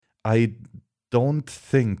I don't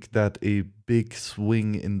think that a big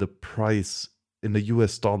swing in the price, in the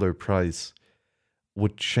US dollar price,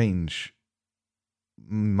 would change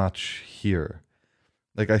much here.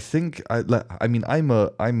 Like I think I mean I'm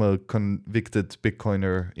a convicted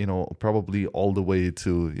Bitcoiner, probably all the way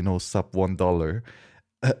to, sub $1.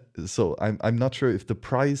 So I'm not sure if the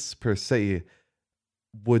price per se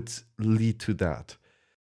would lead to that.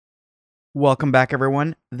 Welcome back,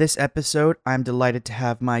 everyone. This episode, I'm delighted to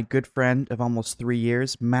have my good friend of almost 3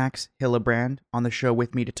 years, Max Hillebrand, on the show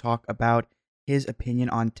with me to talk about his opinion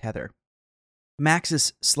on Tether. Max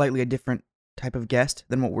is slightly a different type of guest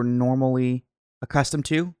than what we're normally accustomed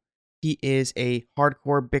to. He is a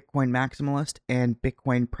hardcore Bitcoin maximalist and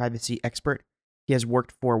Bitcoin privacy expert. He has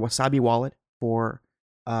worked for Wasabi Wallet for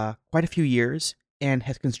quite a few years and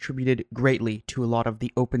has contributed greatly to a lot of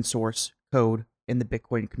the open source code in the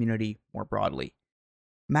Bitcoin community more broadly.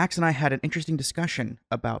 Max and I had an interesting discussion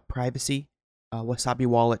about privacy, Wasabi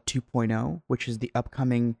Wallet 2.0, which is the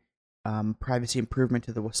upcoming privacy improvement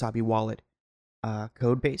to the Wasabi Wallet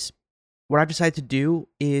code base. What I've decided to do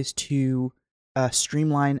is to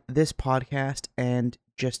streamline this podcast and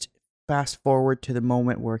just fast forward to the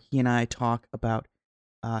moment where he and I talk about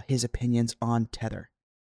his opinions on Tether.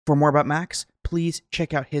 For more about Max, please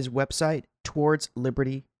check out his website,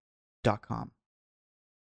 towardsliberty.com.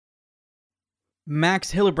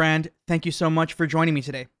 Max Hillebrand, thank you so much for joining me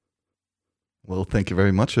today. Well, thank you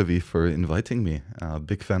very much, Avi, for inviting me.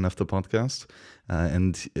 Big fan of the podcast.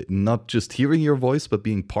 And not just hearing your voice, but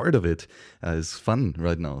being part of it is fun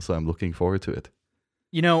right now. So I'm looking forward to it.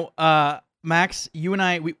 Max, you and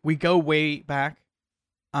I, we go way back.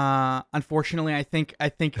 Unfortunately, I think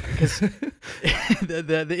because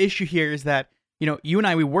the issue here is that, you and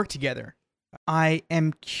I, we work together. I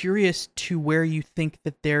am curious to where you think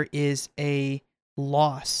that there is a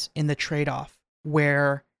loss in the trade-off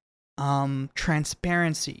where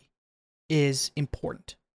transparency is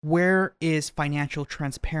important. Where is financial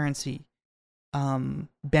transparency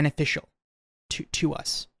beneficial to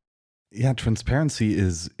us? Yeah, transparency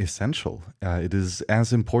is essential. It is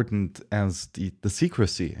as important as the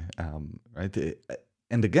secrecy, right?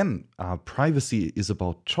 And again, privacy is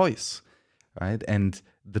about choice, right? And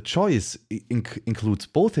the choice includes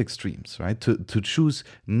both extremes, right? To choose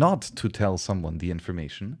not to tell someone the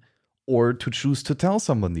information, or to choose to tell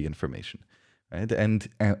someone the information, right? And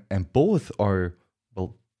both are,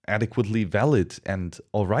 well, adequately valid and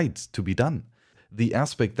all right to be done. The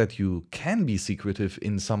aspect that you can be secretive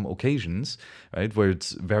in some occasions, right, where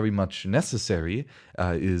it's very much necessary,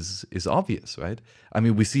 is obvious, right? I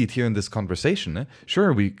mean, we see it here in this conversation.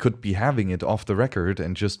 Sure, we could be having it off the record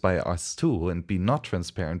and just by us two and be not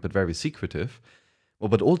transparent, but very secretive. Well,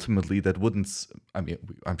 but ultimately that wouldn't, I mean,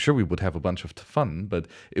 I'm sure we would have a bunch of fun, but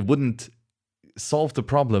it wouldn't solve the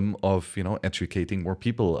problem of, educating more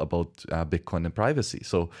people about Bitcoin and privacy.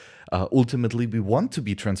 So ultimately, we want to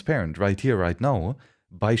be transparent right here, right now,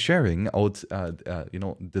 by sharing out,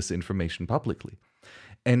 this information publicly.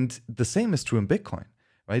 And the same is true in Bitcoin,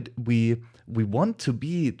 right? We want to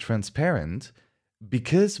be transparent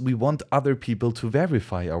because we want other people to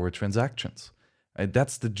verify our transactions. Right?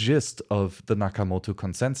 That's the gist of the Nakamoto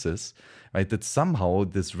consensus, right? That somehow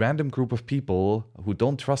this random group of people who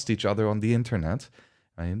don't trust each other on the internet,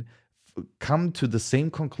 right, come to the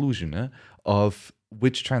same conclusion of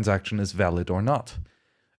which transaction is valid or not.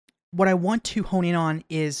 What I want to hone in on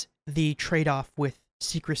is the trade-off with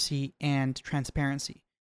secrecy and transparency.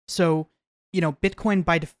 So, Bitcoin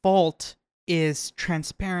by default is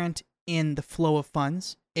transparent in the flow of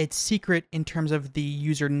funds. It's secret in terms of the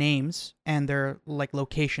user names and their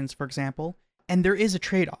locations, for example. And there is a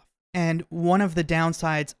trade-off. And one of the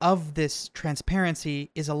downsides of this transparency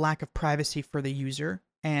is a lack of privacy for the user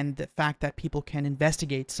and the fact that people can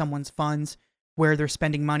investigate someone's funds, where they're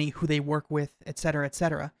spending money, who they work with, et cetera, et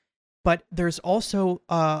cetera. But there's also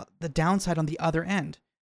the downside on the other end,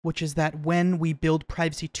 which is that when we build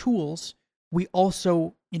privacy tools, we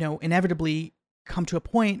also, inevitably come to a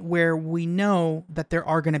point where we know that there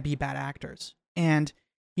are going to be bad actors. And,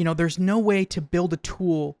 there's no way to build a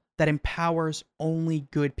tool that empowers only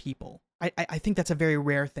good people. I think that's a very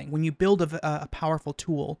rare thing. When you build a powerful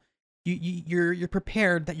tool, you're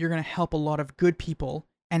prepared that you're going to help a lot of good people,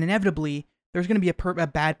 and inevitably there's going to be a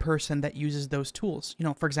bad person that uses those tools.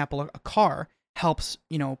 For example, a car helps,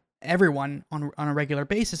 everyone on a regular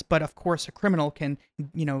basis, but of course a criminal can,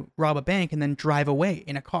 rob a bank and then drive away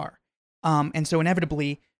in a car. And so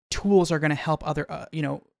inevitably tools are going to help other,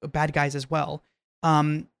 bad guys as well.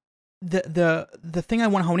 The thing I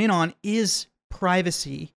want to hone in on is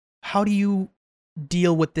privacy. How do you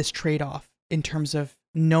deal with this trade-off in terms of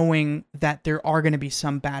knowing that there are going to be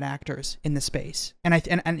some bad actors in the space. And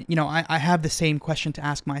I have the same question to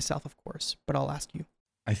ask myself, of course, but I'll ask you.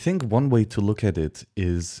 I think one way to look at it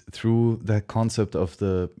is through that concept of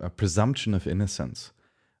the presumption of innocence,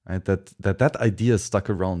 right? That idea stuck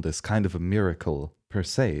around as kind of a miracle per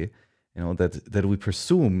se, that we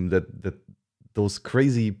presume that those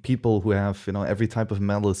crazy people who have every type of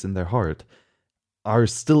malice in their heart are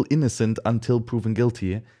still innocent until proven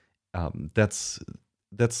guilty.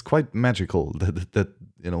 That's quite magical that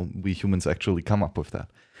we humans actually come up with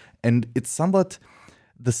that, and it's somewhat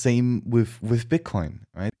the same with Bitcoin,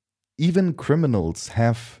 right? Even criminals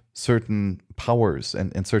have certain powers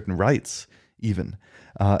and certain rights, even,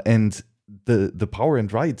 and the power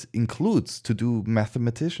and right includes to do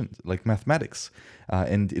mathematics,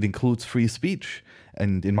 and it includes free speech,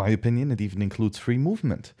 and in my opinion, it even includes free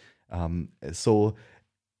movement. So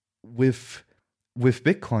with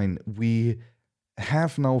Bitcoin, we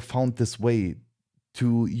have now found this way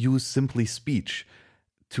to use simply speech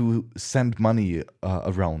to send money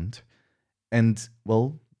around. And,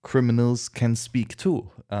 well, criminals can speak too.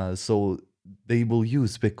 So they will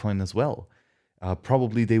use Bitcoin as well.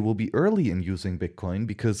 Probably they will be early in using Bitcoin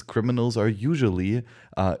because criminals are usually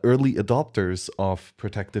early adopters of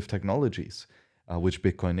protective technologies, which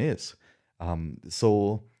Bitcoin is.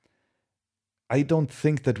 So I don't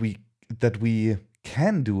think that we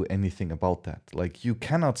can do anything about that. Like, you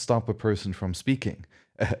cannot stop a person from speaking,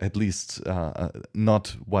 at least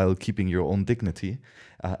not while keeping your own dignity.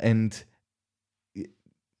 And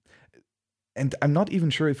I'm not even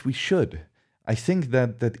sure if we should. I think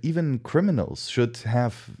that even criminals should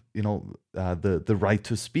have, the right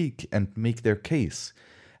to speak and make their case.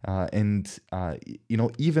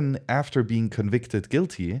 Even after being convicted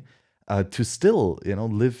guilty, to still,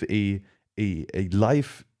 live a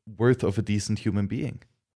life worth of a decent human being.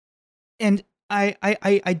 And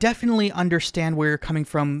I definitely understand where you're coming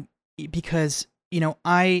from, because,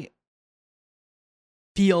 I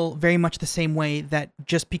feel very much the same way that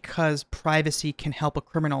just because privacy can help a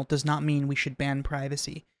criminal does not mean we should ban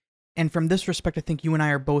privacy. And from this respect, I think you and I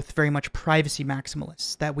are both very much privacy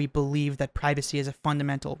maximalists, that we believe that privacy is a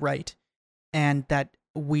fundamental right, and that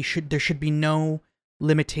there should be no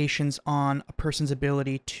limitations on a person's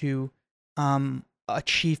ability to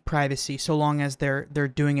achieve privacy, so long as they're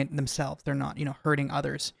doing it themselves. They're not, hurting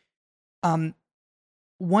others.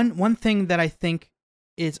 One thing that I think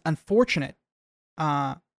is unfortunate,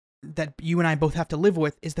 that you and I both have to live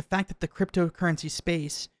with, is the fact that the cryptocurrency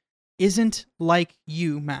space isn't like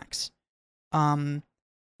you, Max.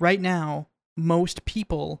 Right now, most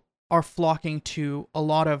people are flocking to a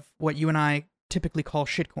lot of what you and I typically call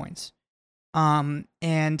shitcoins.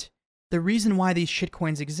 And the reason why these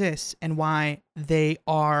shitcoins exist and why they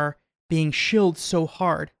are being shilled so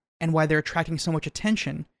hard and why they're attracting so much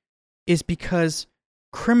attention is because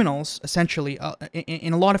criminals, essentially,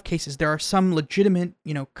 in a lot of cases, there are some legitimate,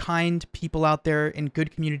 kind people out there in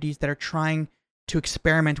good communities that are trying to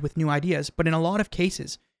experiment with new ideas. But in a lot of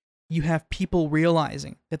cases, you have people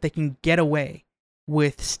realizing that they can get away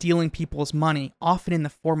with stealing people's money, often in the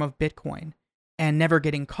form of Bitcoin, and never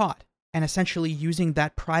getting caught, and essentially using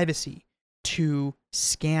that privacy to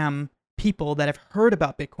scam people that have heard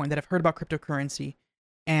about Bitcoin, that have heard about cryptocurrency,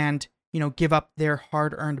 and, give up their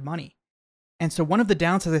hard-earned money. And so one of the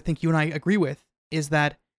downsides I think you and I agree with is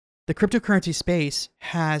that the cryptocurrency space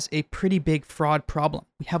has a pretty big fraud problem.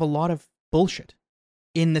 We have a lot of bullshit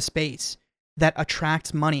in the space that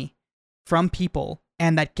attracts money from people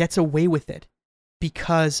and that gets away with it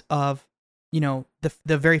because of, the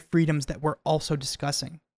very freedoms that we're also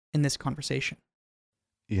discussing in this conversation.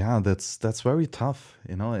 Yeah, that's very tough,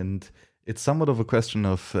 and it's somewhat of a question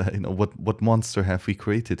of what monster have we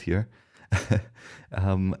created here.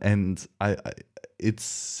 And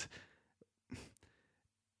it's,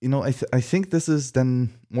 I think this is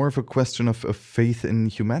then more of a question of faith in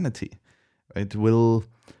humanity, right? Will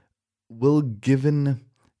given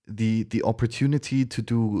the opportunity to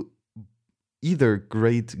do either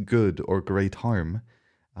great good or great harm,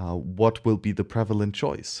 what will be the prevalent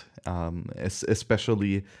choice?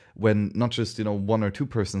 Especially when not just one or two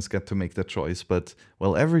persons get to make that choice, but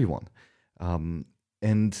everyone.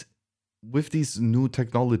 And with these new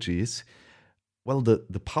technologies,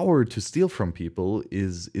 the power to steal from people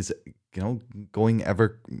is going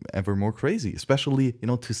ever more crazy, especially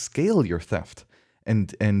to scale your theft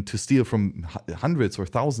and to steal from hundreds or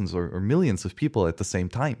thousands or millions of people at the same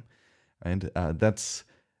time. And that's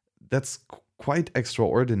quite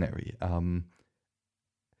extraordinary.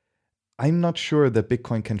 I'm not sure that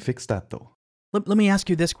Bitcoin can fix that, though. Let me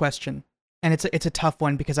ask you this question, and it's a tough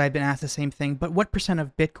one because I've been asked the same thing. But what %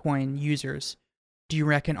 of Bitcoin users do you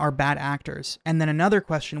reckon are bad actors? And then another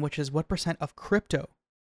question, which is what percent of crypto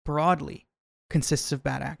broadly consists of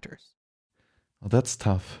bad actors? Well, that's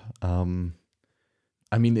tough.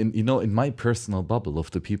 I mean, in my personal bubble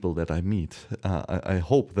of the people that I meet, I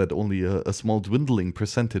hope that only a small dwindling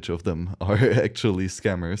percentage of them are actually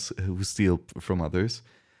scammers who steal from others.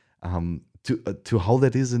 To how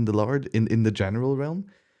that is in the general realm,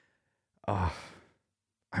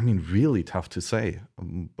 I mean, really tough to say.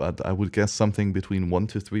 But I would guess something between 1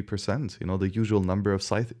 to 3%. The usual number of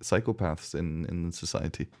psychopaths in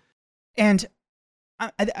society. And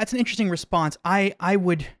that's an interesting response. I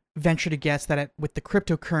would venture to guess that with the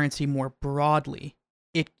cryptocurrency more broadly,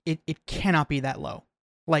 it cannot be that low.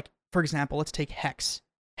 Like, for example, let's take Hex.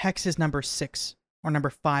 Hex is number 6 or number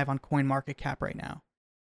 5 on CoinMarketCap right now.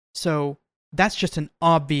 So that's just an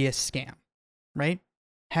obvious scam, right?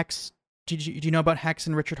 Hex. Do you know about Hex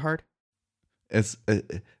and Richard Hart? As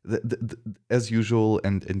usual,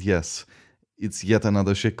 and yes, it's yet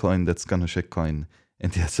another shitcoin that's gonna shitcoin,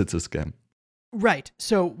 and yes, it's a scam. Right.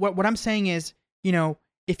 So what I'm saying is,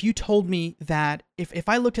 if you told me that if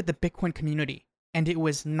I looked at the Bitcoin community and it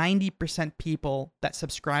was 90% people that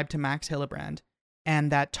subscribe to Max Hillebrand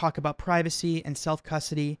and that talk about privacy and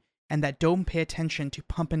self-custody and that don't pay attention to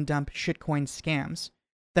pump and dump shitcoin scams,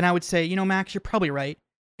 then I would say, Max, you're probably right.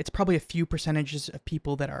 It's probably a few percentages of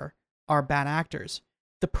people that are bad actors.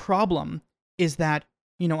 The problem is that,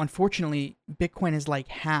 unfortunately, Bitcoin is like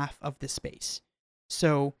half of this space.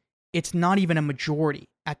 So it's not even a majority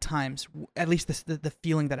at times, at least the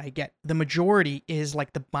feeling that I get. The majority is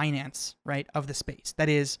like the Binance, right, of the space. That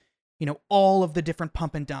is, all of the different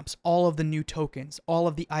pump and dumps, all of the new tokens, all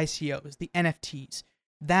of the ICOs, the NFTs.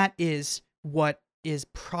 That is what is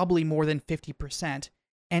probably more than 50%.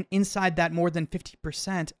 And inside that more than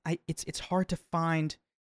 50%, it's hard to find,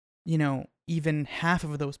 even half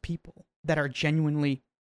of those people that are genuinely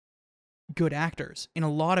good actors. In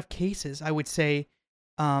a lot of cases, I would say,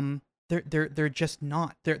 they're just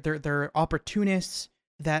not. They're opportunists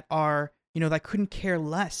that are, that couldn't care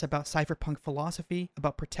less about cypherpunk philosophy,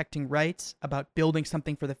 about protecting rights, about building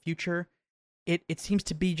something for the future. It seems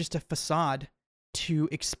to be just a facade to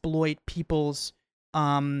exploit people's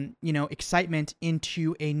excitement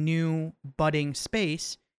into a new budding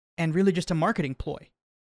space, and really just a marketing ploy.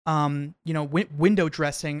 Window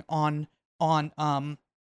dressing on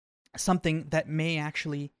something that may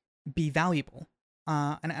actually be valuable.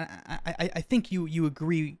 And I think you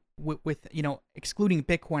agree with excluding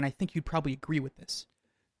Bitcoin. I think you'd probably agree with this.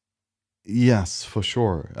 Yes, for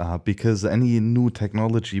sure. Because any new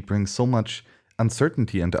technology brings so much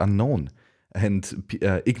uncertainty and unknown. And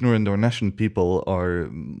ignorant or nascent people are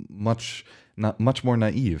much more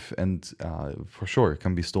naive, and for sure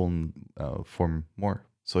can be stolen for more.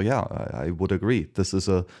 So yeah, I would agree. This is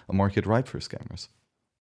a market ripe for scammers.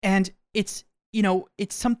 And it's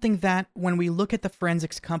something that when we look at the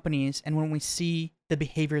forensics companies and when we see the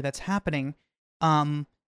behavior that's happening,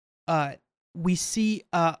 we see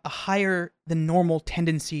a higher than normal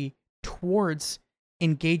tendency towards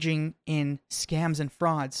engaging in scams and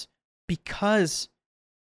frauds. Because,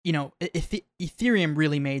 Ethereum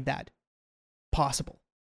really made that possible.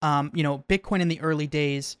 Bitcoin in the early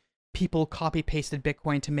days, people copy-pasted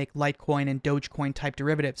Bitcoin to make Litecoin and Dogecoin type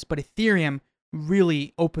derivatives. But Ethereum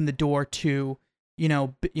really opened the door to,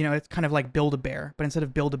 it's kind of like Build-A-Bear. But instead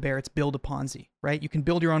of Build-A-Bear, it's Build-A-Ponzi, right? You can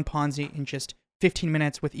build your own Ponzi in just 15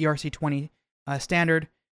 minutes with ERC20 standard.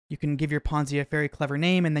 You can give your Ponzi a very clever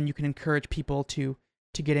name, and then you can encourage people to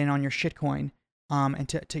get in on your shitcoin. And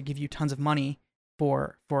to give you tons of money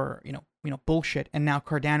for bullshit. And now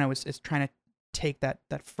Cardano is trying to take that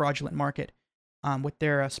fraudulent market with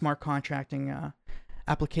their smart contracting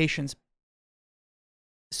applications.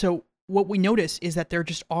 So what we notice is that there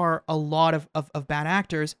just are a lot of bad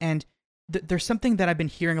actors, and there's something that I've been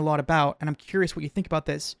hearing a lot about, and I'm curious what you think about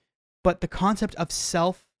this, but the concept of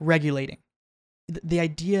self-regulating. The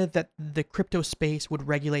idea that the crypto space would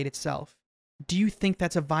regulate itself. Do you think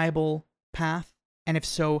that's a viable path? And if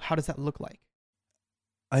so, how does that look like?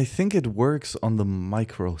 I think it works on the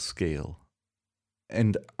micro scale.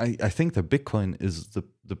 And I think that Bitcoin is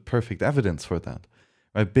the perfect evidence for that.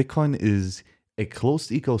 Right? Bitcoin is a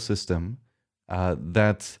closed ecosystem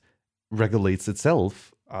that regulates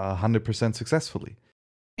itself 100% successfully.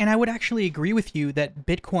 And I would actually agree with you that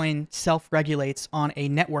Bitcoin self-regulates on a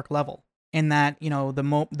network level, in that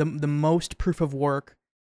the most proof of work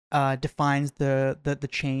defines the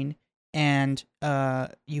chain. And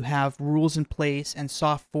you have rules in place and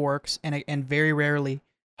soft forks and very rarely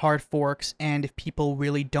hard forks. And if people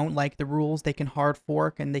really don't like the rules, they can hard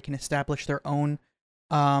fork and they can establish their own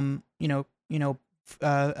flavor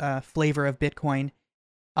of Bitcoin.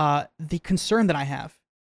 The concern that I have,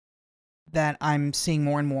 that I'm seeing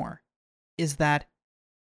more and more, is that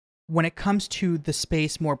when it comes to the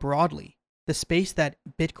space more broadly, the space that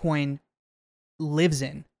Bitcoin lives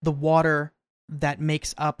in, the water that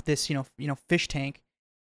makes up this, fish tank,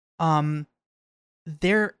 um,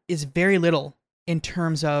 there is very little in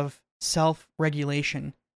terms of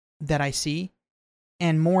self-regulation that I see,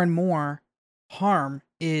 and more harm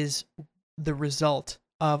is the result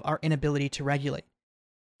of our inability to regulate.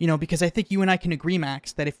 Because I think you and I can agree,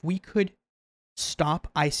 Max, that if we could stop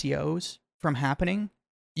ICOs from happening,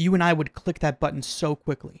 you and I would click that button so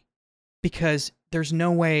quickly, because there's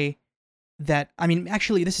no way that, I mean,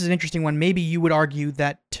 actually, this is an interesting one. Maybe you would argue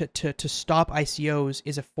that to stop ICOs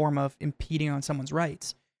is a form of impeding on someone's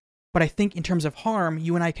rights. But I think in terms of harm,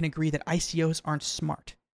 you and I can agree that ICOs aren't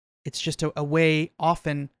smart. It's just a way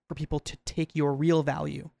often for people to take your real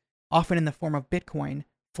value, often in the form of Bitcoin,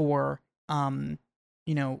 for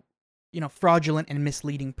fraudulent and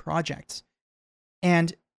misleading projects.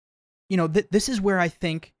 And this is where I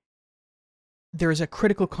think there is a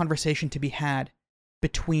critical conversation to be had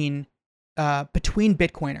between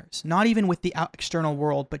Bitcoiners, not even with the external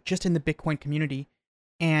world, but just in the Bitcoin community.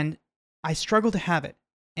 And I struggle to have it.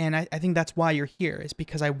 And I think that's why you're here, is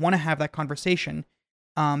because I want to have that conversation,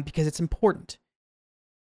 because it's important.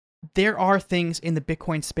 There are things in the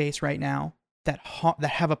Bitcoin space right now that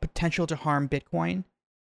have a potential to harm Bitcoin,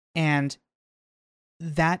 and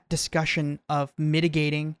that discussion of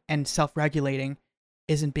mitigating and self-regulating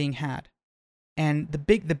isn't being had. And the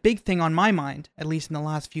big thing on my mind, at least in the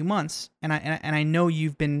last few months, and I know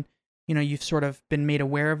you've been, you've sort of been made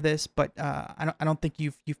aware of this, but I don't think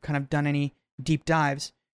you've kind of done any deep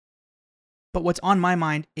dives. But what's on my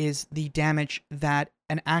mind is the damage that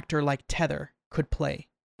an actor like Tether could play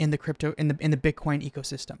in the Bitcoin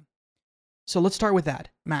ecosystem. So let's start with that,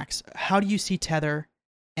 Max. How do you see Tether,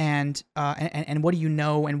 and what do you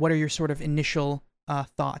know, and what are your sort of initial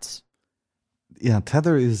thoughts? Yeah,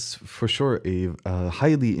 Tether is for sure a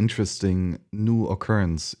highly interesting new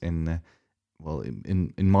occurrence in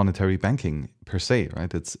monetary banking per se,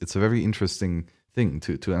 right? It's a very interesting thing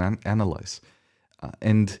to analyze,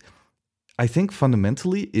 and I think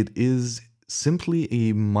fundamentally it is simply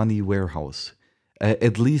a money warehouse,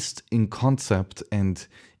 at least in concept, and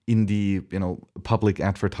in the public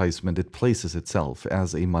advertisement it places itself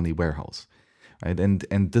as a money warehouse, right?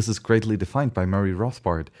 And this is greatly defined by Murray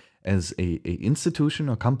Rothbard as a institution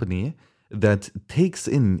or company that takes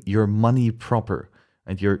in your money proper,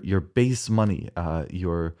 and your base money,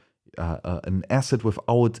 your an asset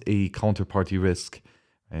without a counterparty risk,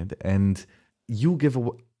 right? And you give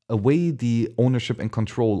away the ownership and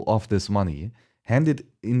control of this money, hand it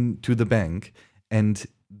into the bank, and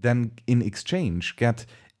then in exchange get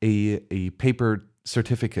a paper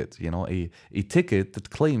certificate, a ticket that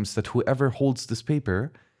claims that whoever holds this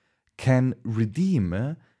paper can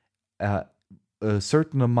redeem a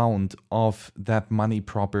certain amount of that money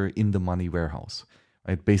proper in the money warehouse,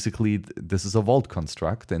 right? Basically, this is a vault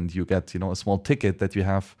construct, and you get, a small ticket that you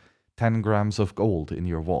have 10 grams of gold in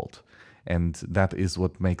your vault. And that is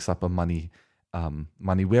what makes up a money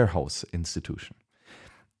warehouse institution.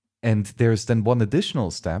 And there's then one additional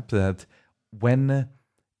step, that when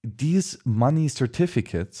these money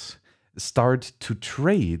certificates start to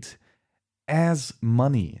trade as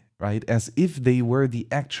money, right, as if they were the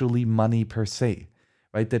actually money per se,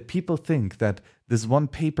 right, that people think that this one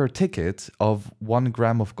paper ticket of 1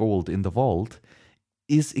 gram of gold in the vault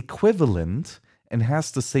is equivalent and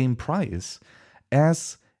has the same price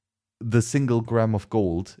as the single gram of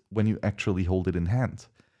gold when you actually hold it in hand,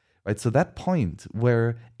 right? So that point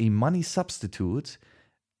where a money substitute,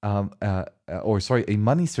 a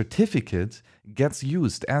money certificate gets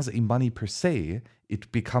used as a money per se,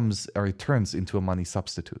 it becomes, or it turns into a money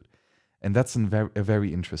substitute. And that's a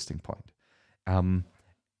very interesting point.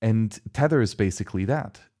 And Tether is basically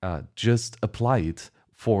that, just applied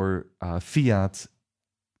for fiat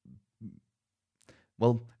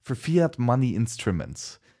money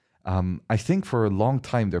instruments. I think for a long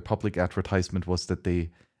time their public advertisement was that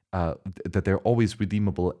they're always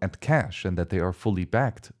redeemable at cash, and that they are fully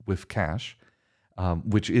backed with cash,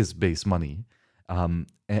 which is base money, and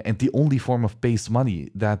the only form of base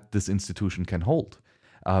money that this institution can hold.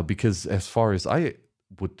 Because as far as I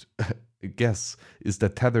would guess, is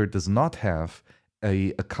that Tether does not have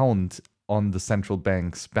a account on the central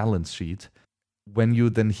bank's balance sheet. When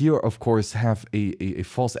you then here, of course, have a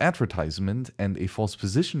false advertisement and a false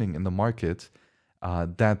positioning in the market,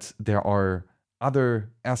 that there are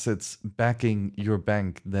other assets backing your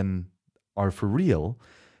bank than are for real,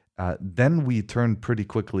 then we turn pretty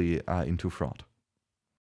quickly into fraud.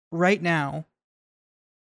 Right now,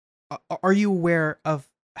 are you aware of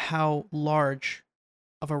how large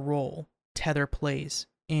of a role Tether plays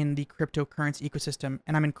in the cryptocurrency ecosystem?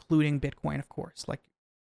 And I'm including Bitcoin, of course, like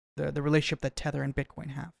the relationship that Tether and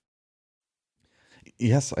Bitcoin have.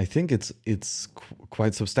 Yes, I think it's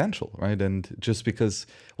quite substantial, right? And just because,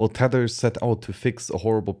 well, Tether set out to fix a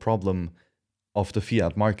horrible problem of the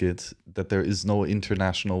fiat market, that there is no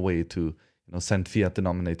international way to send fiat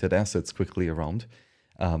denominated assets quickly around,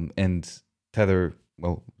 and Tether,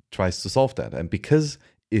 well, tries to solve that. And because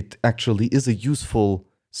it actually is a useful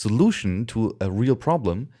solution to a real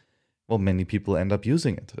problem, well, many people end up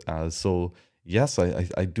using it. So yes,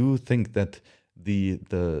 I do think that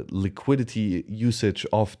the liquidity usage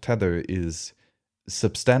of Tether is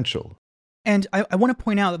substantial. And I want to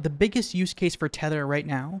point out that the biggest use case for Tether right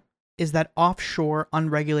now is that offshore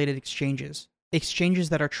unregulated exchanges, exchanges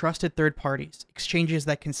that are trusted third parties, exchanges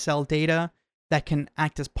that can sell data, that can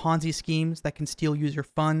act as Ponzi schemes, that can steal user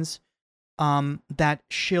funds, that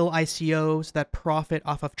shill ICOs, that profit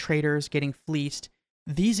off of traders getting fleeced.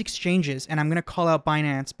 These exchanges, and I'm going to call out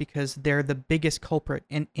Binance because they're the biggest culprit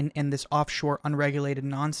in this offshore unregulated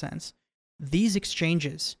nonsense. These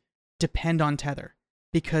exchanges depend on Tether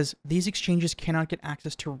because these exchanges cannot get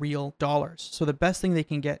access to real dollars. So the best thing they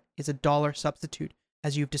can get is a dollar substitute,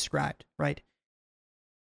 as you've described, right?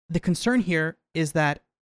 The concern here is that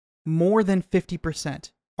more than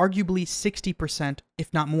 50%, arguably 60%,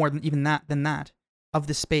 if not more than even that, of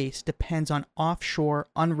the space depends on offshore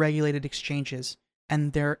unregulated exchanges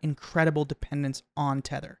and their incredible dependence on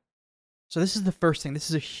Tether. So this is the first thing. This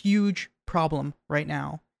is a huge problem right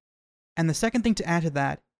now. And the second thing to add to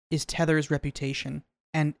that is Tether's reputation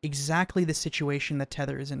and exactly the situation that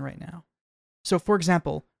Tether is in right now. So for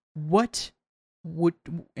example, what would,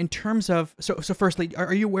 in terms of, so firstly,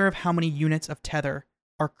 are you aware of how many units of Tether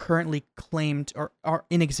are currently claimed or are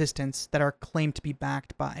in existence that are claimed to be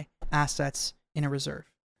backed by assets in a reserve?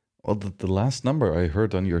 Well, the last number I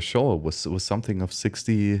heard on your show was something of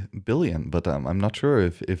 60 billion, but I'm not sure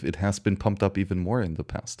if it has been pumped up even more in the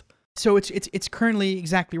past. So it's currently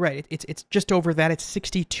exactly right. It's just over that. It's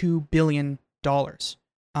 $62 billion.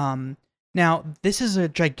 Now this is a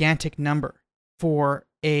gigantic number for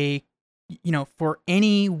for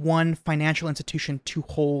any one financial institution to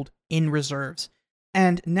hold in reserves.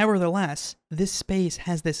 And nevertheless, this space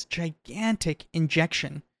has this gigantic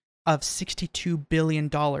injection of $62 billion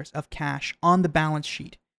of cash on the balance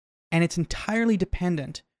sheet. And it's entirely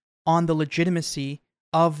dependent on the legitimacy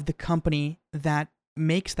of the company that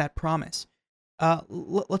makes that promise.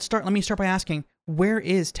 Let me start by asking, where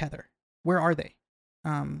is Tether? Where are they?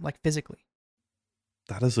 Like physically?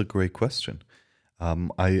 That is a great question.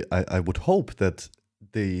 I would hope that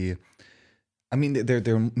there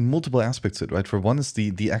are multiple aspects to it, right? For one is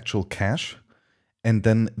the actual cash. And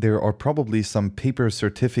then there are probably some paper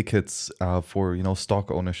certificates for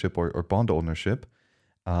stock ownership or bond ownership,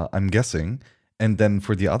 I'm guessing. And then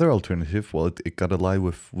for the other alternative, well, it got to lie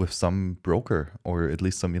with some broker or at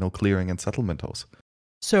least some clearing and settlement house.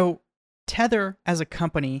 So Tether as a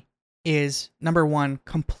company is, number one,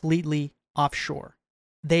 completely offshore.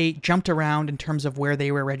 They jumped around in terms of where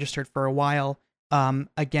they were registered for a while.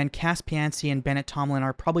 Again, Cass Piancy and Bennett Tomlin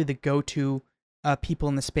are probably the go-to people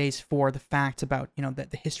in the space for the facts about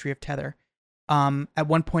the history of Tether. At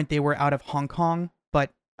one point they were out of Hong Kong,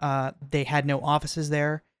 but they had no offices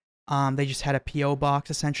there. They just had a PO box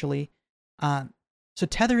essentially. So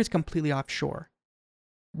Tether is completely offshore.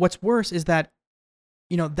 What's worse is that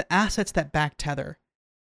the assets that back Tether.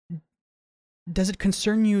 Does it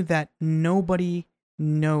concern you that nobody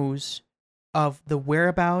knows of the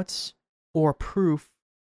whereabouts or proof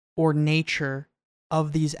or nature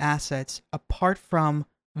of these assets apart from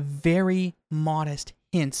very modest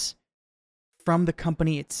hints from the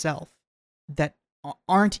company itself that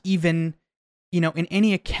aren't even, in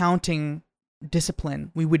any accounting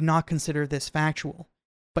discipline, we would not consider this factual,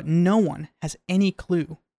 but no one has any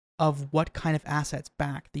clue of what kind of assets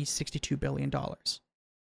back these $62 billion.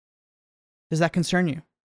 Does that concern you?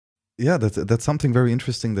 Yeah, that's something very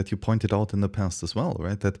interesting that you pointed out in the past as well,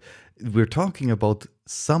 right? That we're talking about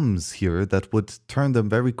sums here that would turn them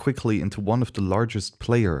very quickly into one of the largest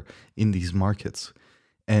player in these markets,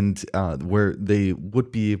 and where they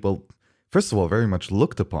would be, well, first of all, very much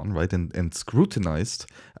looked upon, right, and scrutinized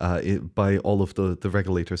by all of the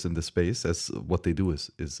regulators in the space, as what they do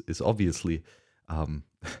is obviously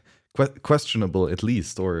questionable, at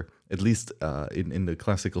least, or at least in the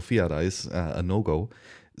classical fiat eyes, a no-go.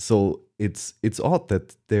 So it's odd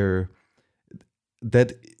that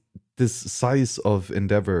this size of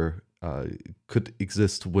endeavor could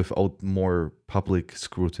exist without more public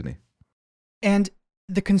scrutiny. And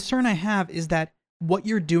the concern I have is that what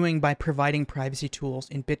you're doing by providing privacy tools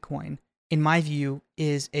in Bitcoin, in my view,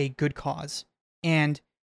 is a good cause. And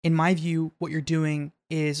in my view, what you're doing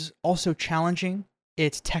is also challenging.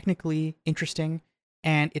 It's technically interesting,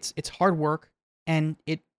 and it's hard work, and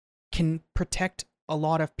it can protect a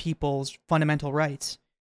lot of people's fundamental rights.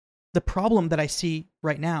 The problem that I see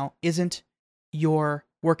right now isn't your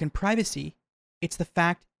work in privacy. It's the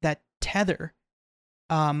fact that Tether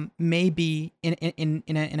may be in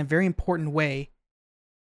a very important way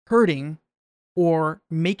hurting or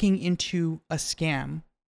making into a scam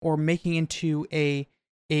or making into an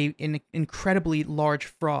incredibly large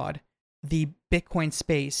fraud the Bitcoin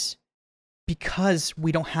space because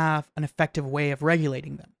we don't have an effective way of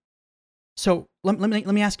regulating them. So let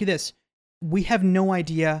me ask you this. We have no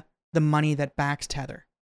idea the money that backs Tether.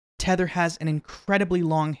 Tether has an incredibly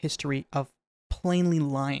long history of plainly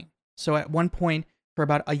lying. So at one point, for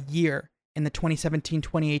about a year in the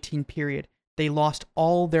 2017-2018 period, they lost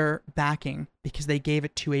all their backing because they gave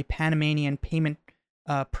it to a Panamanian payment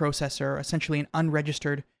processor, essentially an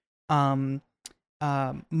unregistered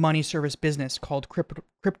money service business called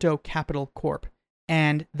Crypto Capital Corp.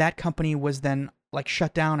 And that company was then like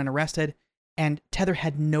shut down and arrested, and Tether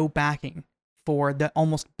had no backing for the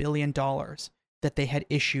almost $1 billion that they had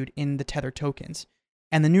issued in the Tether tokens.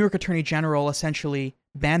 And the New York Attorney General essentially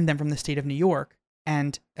banned them from the state of New York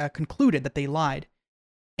and concluded that they lied.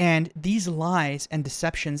 And these lies and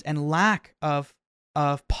deceptions and lack of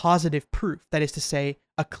positive proof, that is to say,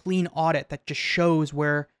 a clean audit that just shows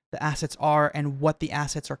where the assets are and what the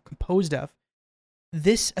assets are composed of,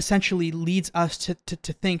 this essentially leads us to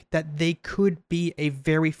think that they could be a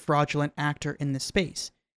very fraudulent actor in this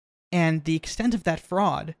space. And the extent of that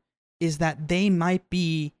fraud is that they might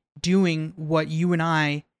be doing what you and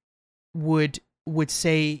I would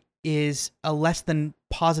say is a less than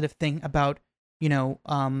positive thing about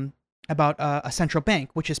a central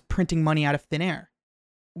bank, which is printing money out of thin air.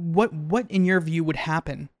 What in your view would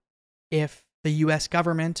happen if the U.S.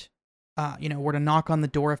 government, were to knock on the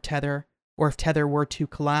door of Tether, or if Tether were to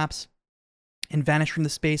collapse and vanish from the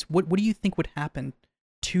space? What do you think would happen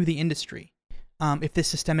to the industry if this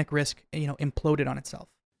systemic risk, imploded on itself?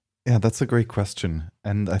 Yeah, that's a great question.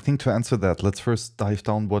 And I think to answer that, let's first dive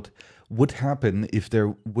down what would happen if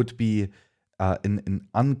there would be an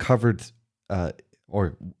uncovered,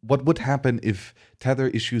 or what would happen if Tether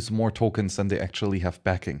issues more tokens than they actually have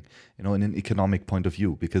backing, in an economic point of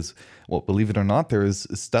view. Because, well, believe it or not, there is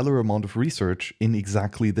a stellar amount of research in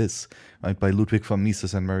exactly this, right, by Ludwig von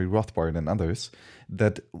Mises and Mary Rothbard and others,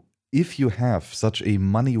 that if you have such a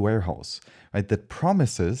money warehouse, right, that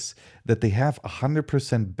promises that they have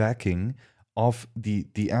 100% backing of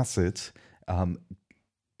the asset,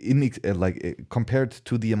 compared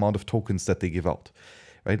to the amount of tokens that they give out,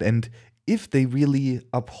 right? And if they really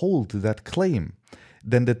uphold that claim,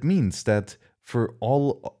 then that means that for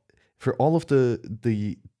all of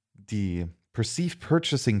the perceived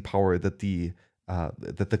purchasing power that the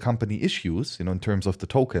company issues, in terms of the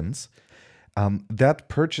tokens, that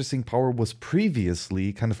purchasing power was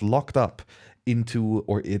previously kind of locked up into,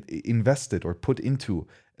 or it invested or put into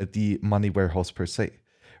the money warehouse per se,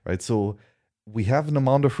 right? So we have an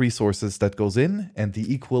amount of resources that goes in, and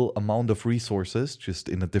the equal amount of resources, just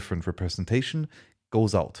in a different representation,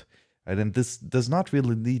 goes out, right? And this does not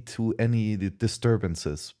really lead to any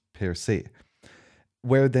disturbances per se.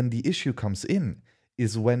 Where then the issue comes in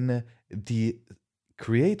is when the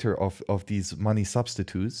creator of these money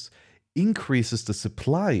substitutes increases the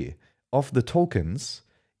supply of the tokens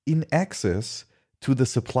in excess to the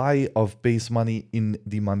supply of base money in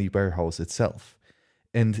the money warehouse itself.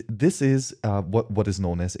 And this is what is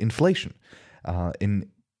known as inflation,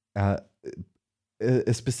 a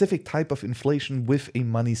specific type of inflation with a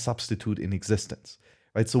money substitute in existence,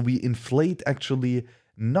 right? So we inflate actually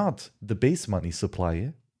not the base money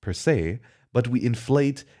supply per se, but we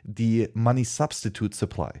inflate the money substitute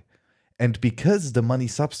supply. And because the money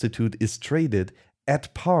substitute is traded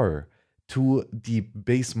at par to the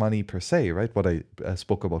base money per se, right, what I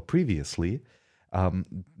spoke about previously,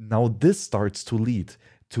 now this starts to lead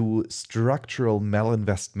to structural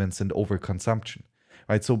malinvestments and overconsumption,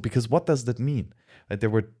 right? So because what does that mean? Right, there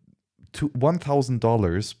were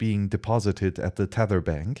 $1,000 being deposited at the Tether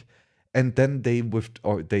bank, and then they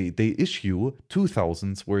issue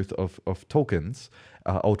 2,000's worth of tokens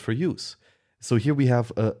out for use. So here we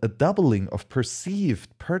have a doubling of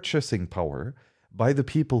perceived purchasing power by the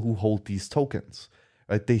people who hold these tokens,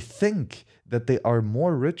 right? They think that they are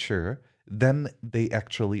more richer than they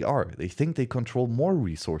actually are. They think they control more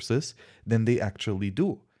resources than they actually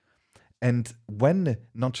do. And when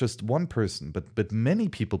not just one person, but many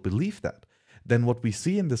people believe that, then what we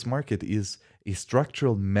see in this market is a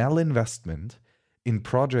structural malinvestment in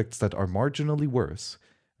projects that are marginally worse,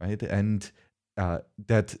 right? And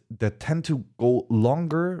that tend to go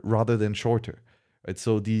longer rather than shorter, right?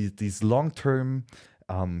 So these long-term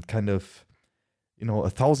kind of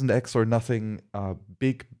 1,000x or nothing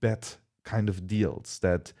big bet kind of deals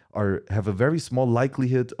that have a very small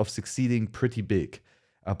likelihood of succeeding pretty big,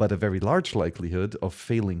 but a very large likelihood of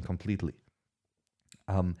failing completely.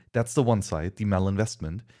 That's the one side, the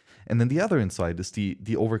malinvestment. And then the other side is the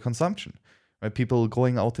overconsumption, right? People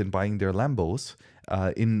going out and buying their Lambos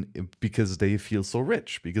because they feel so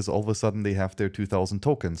rich, because all of a sudden they have their 2,000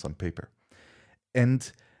 tokens on paper.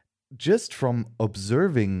 And just from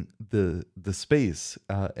observing the space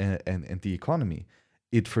and the economy,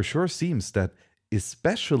 it for sure seems that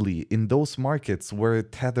especially in those markets where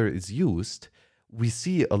Tether is used, we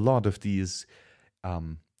see a lot of these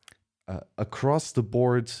across the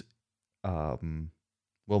board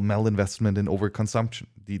malinvestment and overconsumption,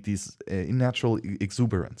 these unnatural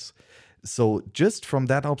exuberance. So just from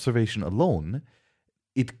that observation alone,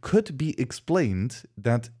 it could be explained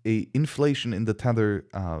that a inflation in the Tether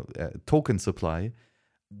token supply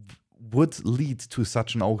would lead to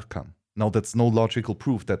such an outcome. Now, that's no logical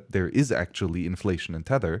proof that there is actually inflation in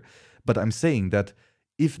Tether, but I'm saying that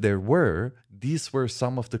if there were, these were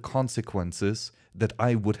some of the consequences that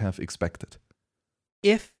I would have expected.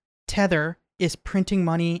 If Tether is printing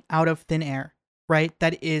money out of thin air, right,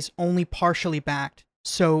 that is only partially backed,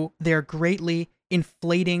 so they're greatly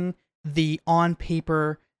inflating the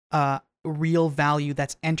on-paper real value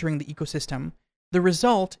that's entering the ecosystem, the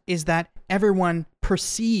result is that everyone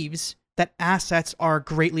perceives that assets are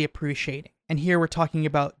greatly appreciating. And here we're talking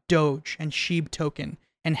about Doge and Sheeb token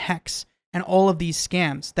and Hex and all of these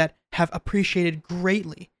scams that have appreciated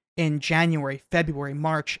greatly in January, February,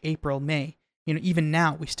 March, April, May. Even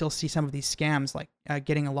now we still see some of these scams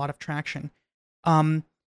getting a lot of traction.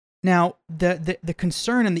 Now the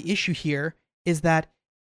concern and the issue here is that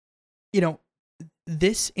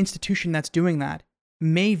this institution that's doing that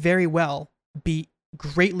may very well be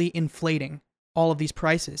greatly inflating all of these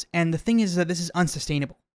prices. And the thing is that this is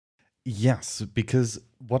unsustainable. Yes, because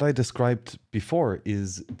what I described before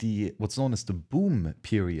is what's known as the boom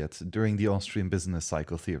period during the Austrian business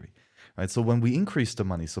cycle theory. Right? So when we increase the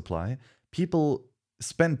money supply, people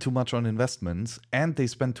spend too much on investments and they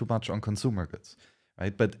spend too much on consumer goods.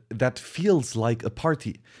 Right? But that feels like a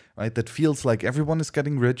party, right? That feels like everyone is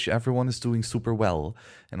getting rich, everyone is doing super well,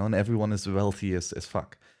 and everyone is wealthy as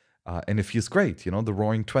fuck. And it feels great, the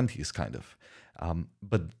roaring 20s kind of.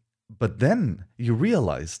 But then you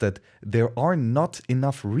realize that there are not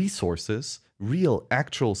enough resources, real,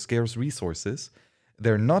 actual scarce resources.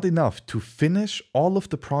 They're not enough to finish all of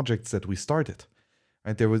the projects that we started.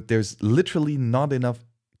 Right? There's literally not enough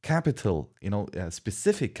capital,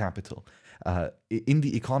 specific capital in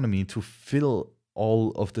the economy to fill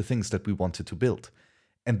all of the things that we wanted to build.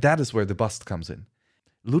 And that is where the bust comes in.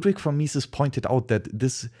 Ludwig von Mises pointed out that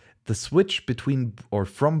the switch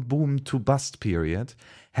from boom to bust period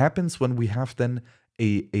happens when we have then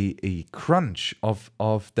a crunch of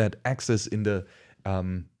that access in the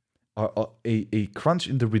a crunch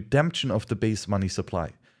in the redemption of the base money supply,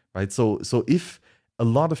 right? So if a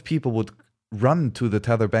lot of people would run to the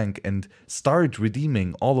Tether bank and start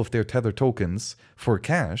redeeming all of their Tether tokens for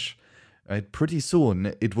cash, right, pretty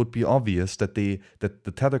soon it would be obvious that the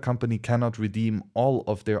Tether company cannot redeem all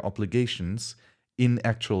of their obligations in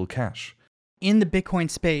actual cash. In the Bitcoin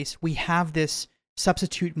space, we have this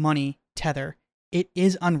substitute money, Tether. It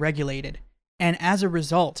is unregulated. And as a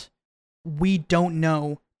result, we don't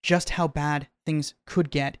know just how bad things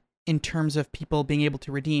could get in terms of people being able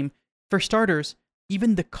to redeem. For starters,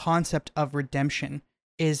 even the concept of redemption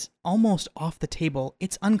is almost off the table.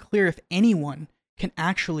 It's unclear if anyone can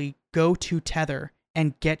actually go to Tether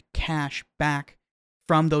and get cash back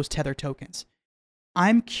from those Tether tokens.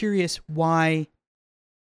 I'm curious why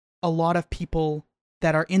a lot of people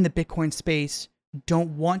that are in the Bitcoin space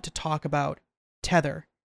don't want to talk about Tether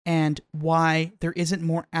and why there isn't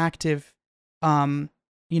more active,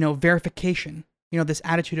 verification. This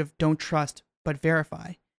attitude of don't trust but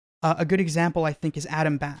verify. A good example, I think, is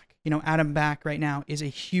Adam Back. Adam Back right now is a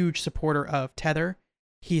huge supporter of Tether.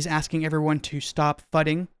 He's asking everyone to stop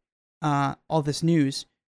fudding all this news.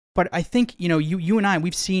 But I think, you and I,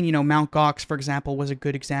 we've seen, Mt. Gox, for example, was a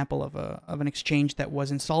good example of an exchange that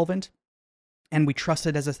was insolvent, and we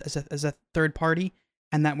trusted as a third party,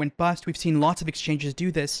 and that went bust. We've seen lots of exchanges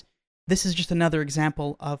do this. This is just another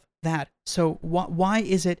example of that. So why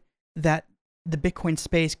is it that the Bitcoin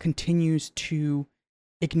space continues to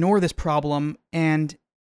ignore this problem and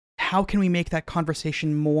how can we make that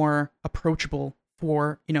conversation more approachable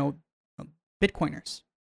for, Bitcoiners?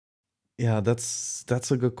 Yeah,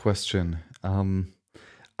 that's a good question.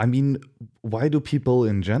 I mean, why do people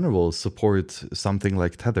in general support something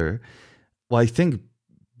like Tether? Well, I think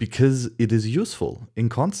because it is useful in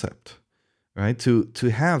concept, right? To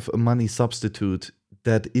have a money substitute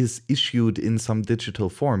that is issued in some digital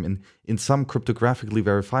form, in some cryptographically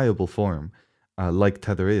verifiable form, like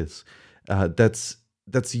Tether is,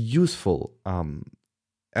 that's useful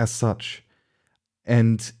as such,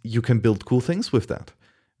 and you can build cool things with that,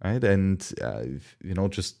 right? And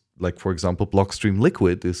just like, for example, Blockstream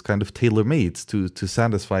Liquid is kind of tailor made to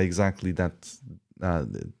satisfy exactly that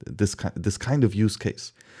this kind of use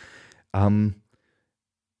case.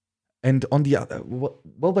 And on the other, well,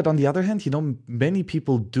 but on the other hand, many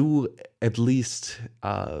people do at least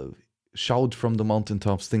shout from the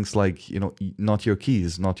mountaintops things like, not your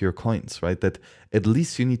keys, not your coins, right? That at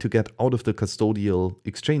least you need to get out of the custodial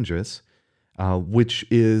exchanges, which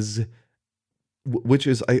is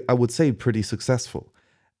I would say pretty successful.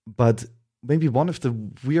 But maybe one of the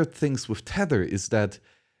weird things with Tether is that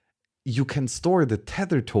you can store the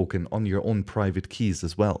Tether token on your own private keys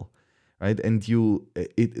as well, right? And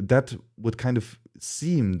that would kind of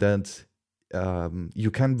seem that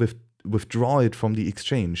you can withdraw it from the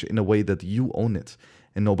exchange in a way that you own it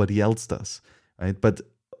and nobody else does, right? But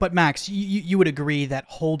Max, you would agree that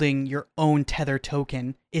holding your own Tether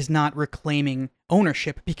token is not reclaiming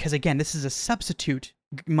ownership, because again, this is a substitute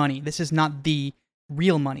money. This is not the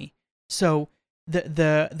real money. So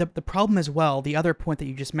the problem as well, the other point that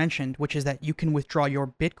you just mentioned, which is that you can withdraw your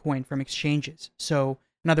Bitcoin from exchanges. So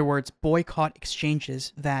in other words, boycott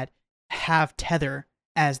exchanges that have Tether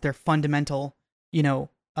as their fundamental,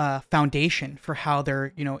 foundation for how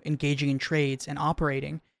they're, engaging in trades and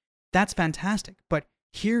operating. That's fantastic. But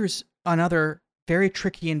here's another very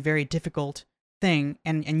tricky and very difficult thing,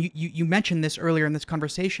 and you mentioned this earlier in this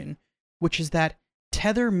conversation, which is that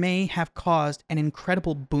Tether may have caused an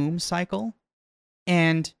incredible boom cycle,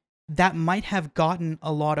 and that might have gotten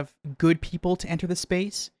a lot of good people to enter the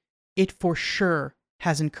space. It for sure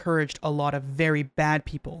has encouraged a lot of very bad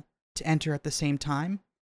people to enter at the same time.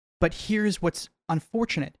 But here's what's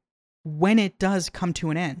unfortunate. When it does come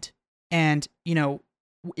to an end, and,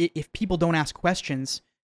 if people don't ask questions,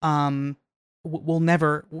 we'll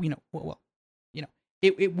never,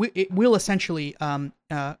 it will essentially come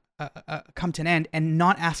to an end, and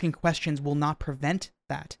not asking questions will not prevent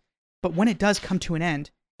that. But when it does come to an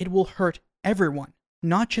end, it will hurt everyone,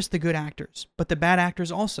 not just the good actors, but the bad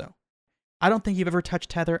actors also. I don't think you've ever touched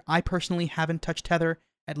Tether. I personally haven't touched Tether,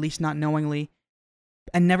 at least not knowingly.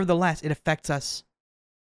 And nevertheless, it affects us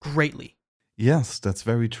greatly. Yes, that's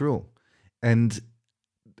very true. And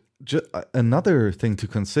another thing to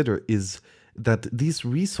consider is that these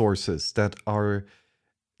resources that are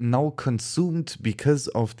now consumed because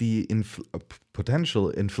of the potential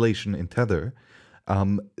inflation in Tether,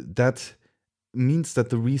 that means that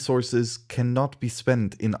the resources cannot be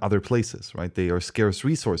spent in other places, right? They are scarce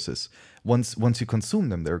resources. Once you consume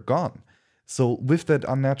them, they're gone. So with that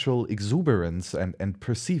unnatural exuberance and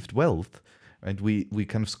perceived wealth, right, we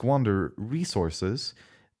kind of squander resources,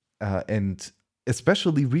 and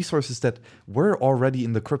especially resources that were already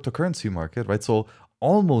in the cryptocurrency market, right? So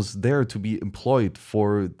almost there to be employed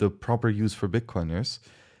for the proper use for Bitcoiners,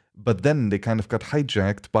 but then they kind of got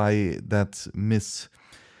hijacked by that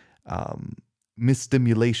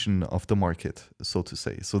misstimulation of the market, so to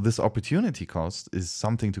say. So this opportunity cost is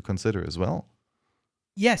something to consider as well.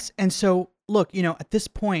 Yes, and so look, at this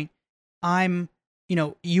point,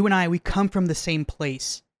 you and I, we come from the same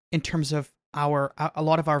place in terms of a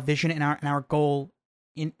lot of our vision and our goal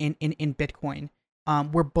in Bitcoin.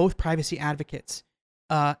 We're both privacy advocates,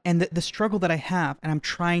 and the struggle that I have, and I'm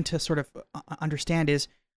trying to sort of understand, is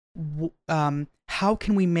how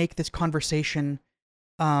can we make this conversation?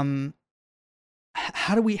 How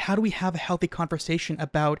do we have a healthy conversation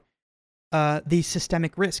about these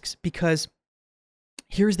systemic risks? Because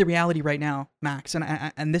here's the reality right now, Max,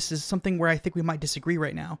 and this is something where I think we might disagree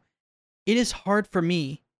right now. It is hard for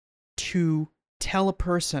me to tell a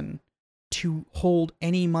person to hold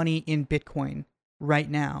any money in Bitcoin right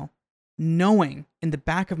now, knowing in the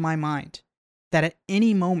back of my mind that at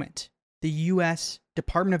any moment the US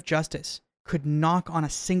Department of Justice could knock on a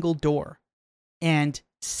single door and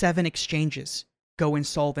 7 exchanges go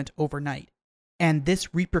insolvent overnight. And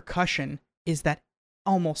this repercussion is that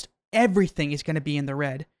almost everything is going to be in the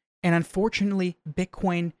red. And unfortunately,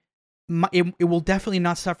 Bitcoin, it will definitely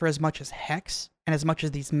not suffer as much as Hex and as much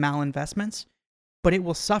as these malinvestments, but it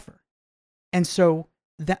will suffer. And so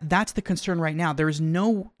that's the concern right now. There is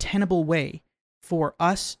no tenable way for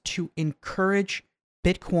us to encourage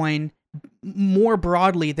Bitcoin more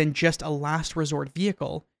broadly than just a last resort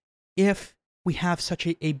vehicle if we have such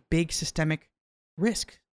a big systemic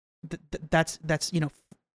risk that's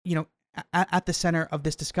at the center of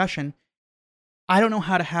this discussion. I don't know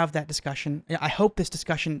how to have that discussion. I hope this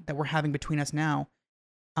discussion that we're having between us now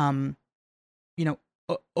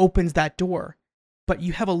opens that door. But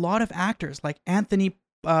you have a lot of actors like Anthony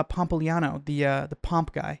Pompliano, the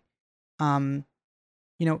Pomp guy.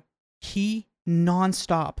 He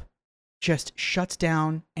nonstop just shuts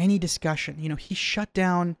down any discussion. He shut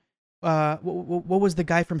down what was the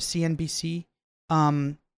guy from CNBC?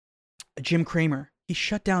 Jim Cramer. He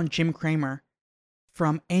shut down Jim Cramer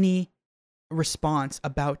from any response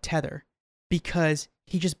about Tether because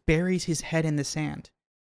he just buries his head in the sand.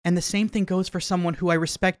 And the same thing goes for someone who I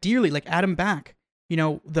respect dearly, like Adam Back.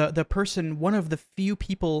 The person, one of the few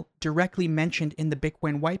people directly mentioned in the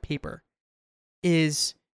Bitcoin white paper,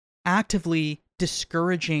 is actively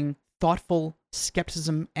discouraging thoughtful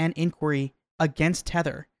skepticism and inquiry against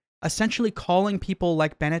Tether, essentially calling people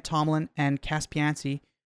like Bennett Tomlin and Caspianci,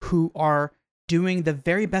 who are doing the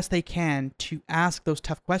very best they can to ask those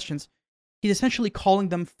tough questions. He's essentially calling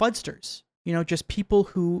them fudsters, just people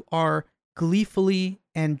who are gleefully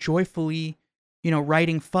and joyfully,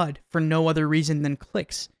 writing FUD for no other reason than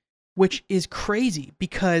clicks, which is crazy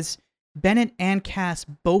because Bennett and Cass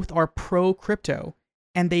both are pro-crypto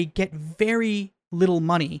and they get very little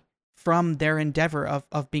money from their endeavor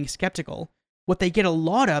of being skeptical. What they get a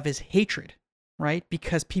lot of is hatred, right?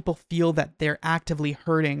 Because people feel that they're actively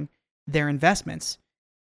hurting their investments.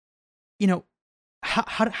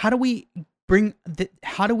 How do we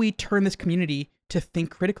how do we turn this community to think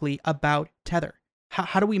critically about Tether?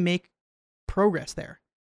 How do we make progress there?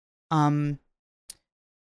 I'm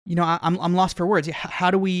lost for words.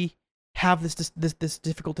 How do we have this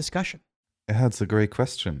difficult discussion? That's a great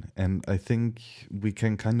question, and I think we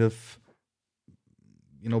can kind of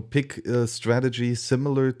pick a strategy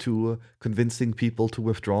similar to convincing people to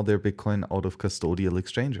withdraw their Bitcoin out of custodial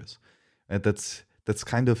exchanges. And that's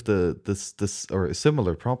kind of this or a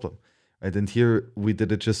similar problem. Right? And here we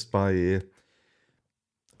did it just by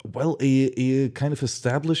a kind of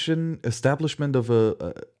establishment of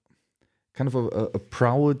a kind of a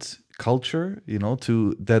proud culture,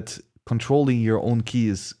 to that controlling your own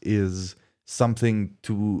keys is something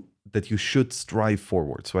that you should strive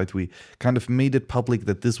forwards, right? We kind of made it public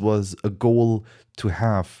that this was a goal to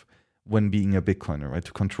have when being a Bitcoiner, right?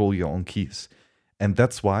 To control your own keys. And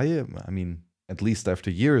that's why, at least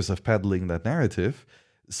after years of peddling that narrative,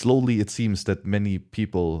 slowly it seems that many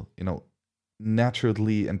people,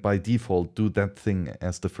 naturally and by default do that thing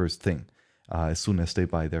as the first thing as soon as they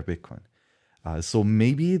buy their Bitcoin. So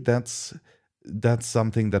maybe that's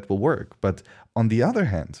something that will work. But on the other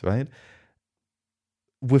hand, right,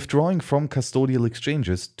 withdrawing from custodial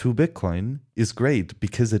exchanges to Bitcoin is great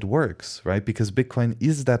because it works, right? Because Bitcoin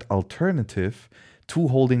is that alternative to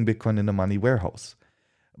holding Bitcoin in a money warehouse.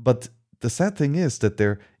 But the sad thing is that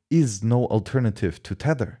there is no alternative to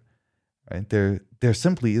Tether, right? There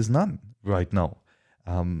simply is none right now.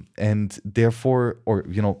 And therefore, or,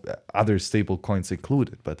 other stable coins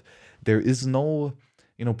included, but there is no,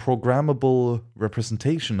 programmable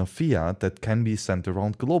representation of fiat that can be sent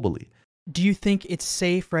around globally. Do you think it's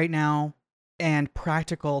safe right now and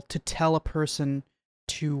practical to tell a person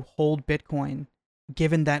to hold Bitcoin,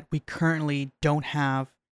 given that we currently don't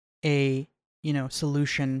have a,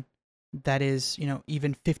 solution that is,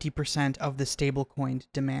 even 50% of the stablecoin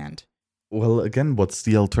demand? Well, again, what's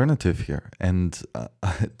the alternative here? And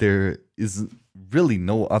there is really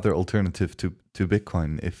no other alternative to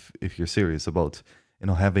Bitcoin if you're serious about,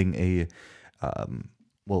 having a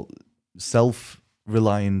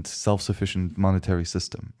self-reliant, self-sufficient monetary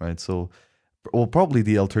system, right? So, well, probably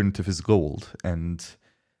the alternative is gold. And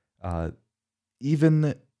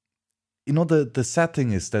even, the sad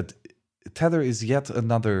thing is that Tether is yet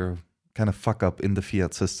another kind of fuck up in the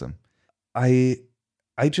fiat system. I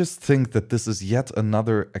just think that this is yet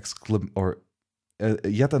another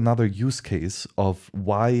yet another use case of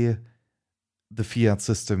why the fiat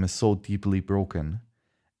system is so deeply broken,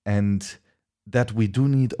 and that we do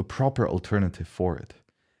need a proper alternative for it.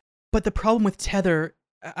 But the problem with Tether,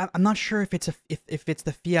 I'm not sure if it's if it's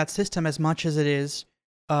the fiat system as much as it is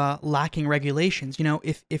lacking regulations.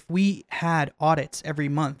 If we had audits every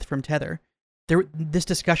month from Tether, this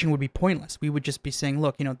discussion would be pointless. We would just be saying,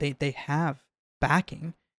 look, they have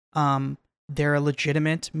backing. They're a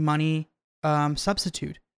legitimate money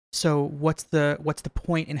substitute. So what's the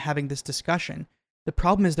point in having this discussion? The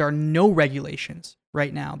problem is there are no regulations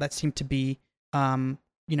right now that seem to be abided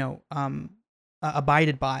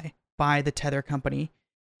by by the Tether company.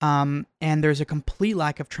 And there's a complete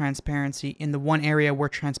lack of transparency in the one area where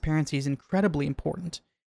transparency is incredibly important.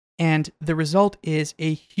 And the result is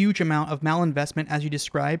a huge amount of malinvestment, as you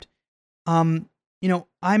described. I'm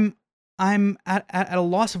at a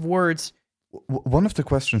loss of words. One of the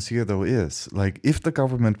questions here, though, is like, if the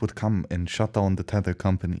government would come and shut down the Tether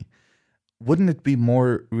company, wouldn't it be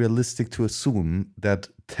more realistic to assume that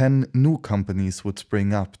 10 new companies would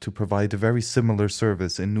spring up to provide a very similar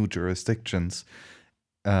service in new jurisdictions,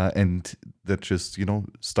 and that just,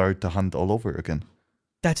 start the hunt all over again?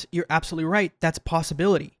 You're absolutely right. That's a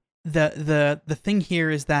possibility. The thing here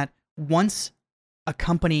is that once a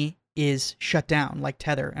company is shut down, like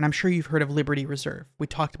Tether, and I'm sure you've heard of Liberty Reserve. We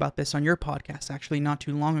talked about this on your podcast actually not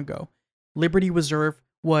too long ago. Liberty Reserve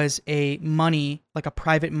was a money, like a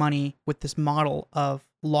private money, with this model of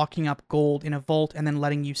locking up gold in a vault and then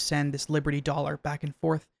letting you send this Liberty dollar back and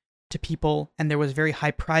forth to people. And there was very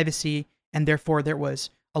high privacy, and therefore there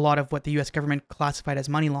was a lot of what the US government classified as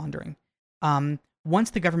money laundering.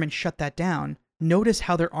 Once the government shut that down, notice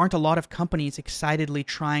how there aren't a lot of companies excitedly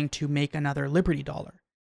trying to make another Liberty dollar.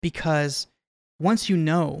 Because once you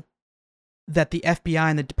know that the FBI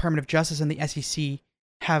and the Department of Justice and the SEC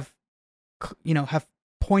have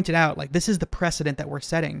pointed out, like, this is the precedent that we're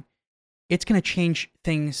setting, it's going to change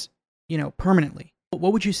things, permanently.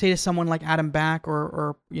 What would you say to someone like Adam Back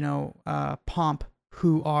or Pomp,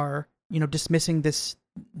 who are, dismissing this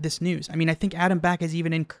news? I mean, I think Adam Back is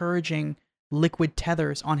even encouraging liquid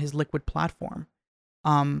tethers on his liquid platform,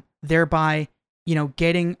 thereby,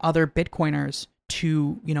 getting other Bitcoiners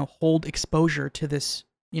to, hold exposure to this,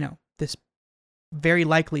 this very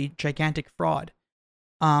likely gigantic fraud.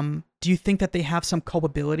 Do you think that they have some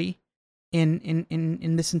culpability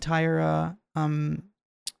in this entire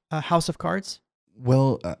house of cards?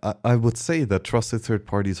 Well, I would say that trusted third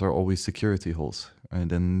parties are always security holes,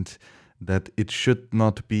 right? And that it should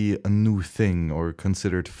not be a new thing or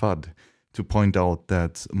considered FUD to point out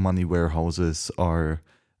that money warehouses are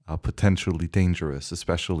potentially dangerous,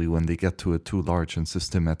 especially when they get to a too large and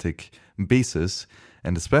systematic basis,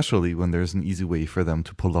 and especially when there's an easy way for them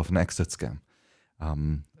to pull off an exit scam,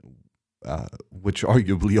 which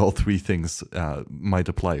arguably all three things might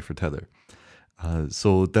apply for Tether.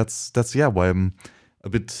 So that's why I'm a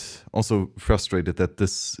bit also frustrated that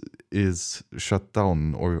this is shut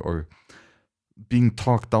down or being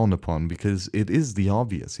talked down upon, because it is the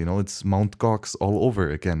obvious. It's Mt. Gox all over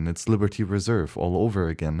again. It's Liberty Reserve all over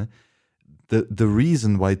again. The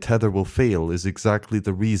reason why Tether will fail is exactly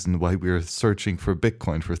the reason why we're searching for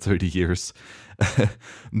Bitcoin for 30 years,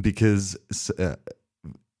 because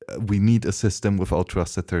we need a system without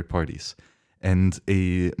trusted third parties. And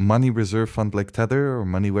a money reserve fund like Tether or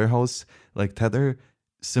money warehouse like Tether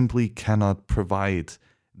simply cannot provide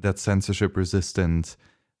that censorship-resistant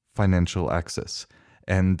financial access.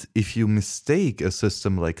 And if you mistake a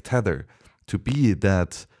system like Tether to be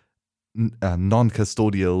that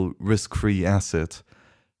non-custodial, risk-free asset,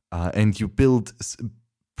 and you build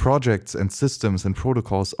projects and systems and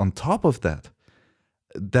protocols on top of that,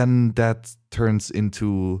 then that turns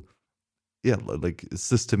into like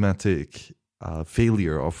systematic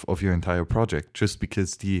failure of your entire project, just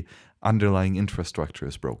because the underlying infrastructure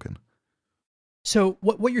is broken. So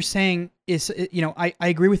what you're saying is, I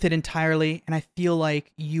agree with it entirely, and I feel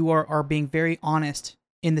like you are being very honest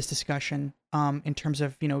in this discussion, in terms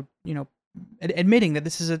of admitting that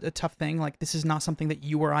this is a tough thing. Like, this is not something that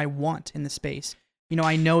you or I want in the space.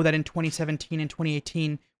 I know that in 2017 and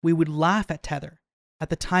 2018 we would laugh at Tether. At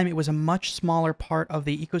the time, it was a much smaller part of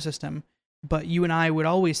the ecosystem, but you and I would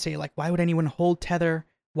always say, like, why would anyone hold Tether?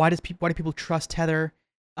 Why do people trust Tether?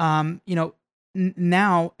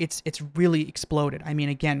 Now it's really exploded. I mean,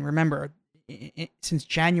 again, remember, since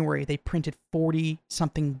January, they printed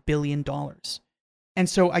 $40-something billion. And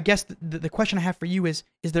so I guess the question I have for you is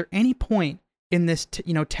there any point in this,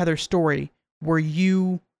 Tether story where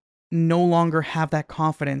you no longer have that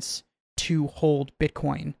confidence to hold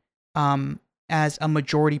Bitcoin as a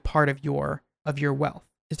majority part of your wealth?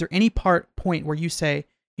 Is there any point where you say,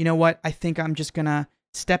 you know what, I think I'm just going to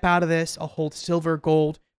step out of this. I'll hold silver,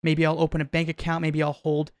 gold. Maybe I'll open a bank account. Maybe I'll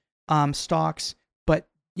hold stocks. But,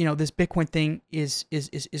 this Bitcoin thing is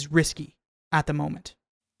risky at the moment.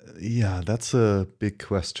 Yeah, that's a big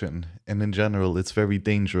question. And in general, it's very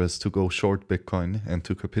dangerous to go short Bitcoin and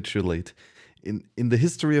to capitulate. In the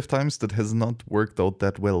history of times, that has not worked out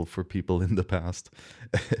that well for people in the past.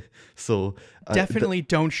 So definitely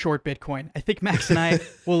don't short Bitcoin. I think Max and I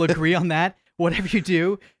will agree on that. Whatever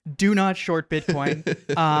you do not short Bitcoin.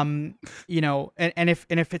 And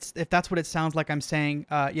if that's what it sounds like I'm saying,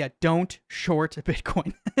 don't short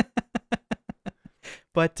Bitcoin.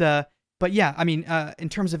 But yeah, I mean, in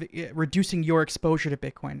terms of reducing your exposure to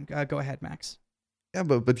Bitcoin, go ahead, Max. Yeah,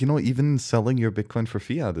 but even selling your Bitcoin for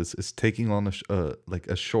fiat is taking on like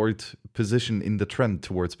a short position in the trend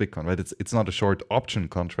towards Bitcoin, right? It's not a short option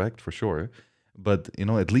contract for sure, but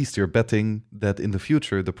at least you're betting that in the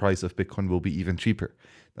future the price of Bitcoin will be even cheaper.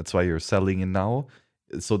 That's why you're selling in now,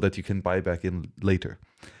 so that you can buy back in later.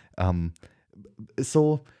 Um,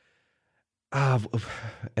 so, uh,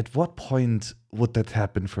 at what point would that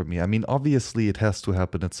happen for me? I mean, obviously it has to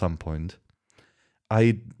happen at some point.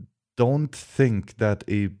 I don't think that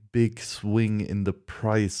a big swing in the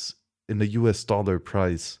price, in the US dollar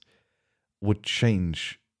price, would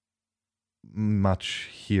change much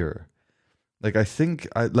here. Like I think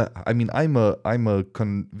I mean I'm a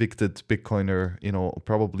convicted Bitcoiner,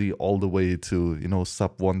 probably all the way to,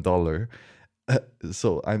 sub $1.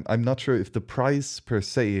 So I'm not sure if the price per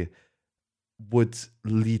se would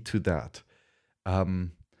lead to that.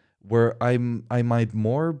 Um, where I might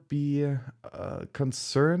more be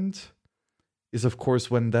concerned is, of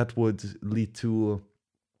course, when that would lead to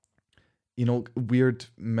weird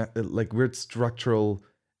structural,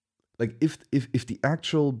 like if the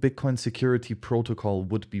actual Bitcoin security protocol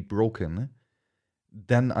would be broken,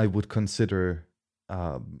 then I would consider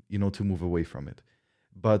to move away from it.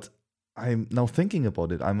 But I'm now thinking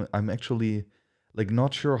about it. I'm actually like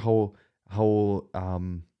not sure how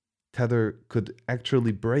Tether could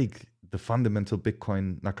actually break the fundamental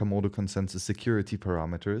Bitcoin Nakamoto consensus security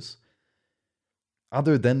parameters,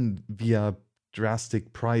 other than via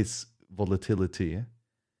drastic price volatility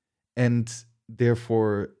and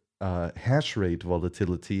therefore hash rate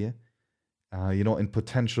volatility, and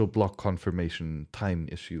potential block confirmation time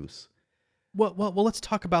issues. Well, let's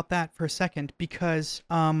talk about that for a second, because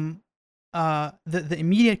the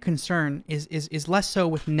immediate concern is less so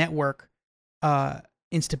with network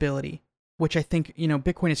instability, which I think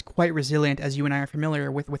Bitcoin is quite resilient, as you and I are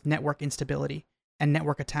familiar with network instability and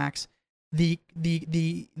network attacks. The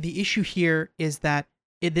issue here is that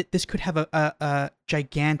this could have a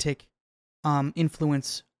gigantic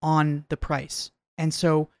influence on the price. And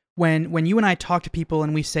so when you and I talk to people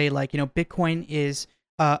and we say, like, Bitcoin is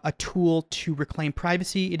a tool to reclaim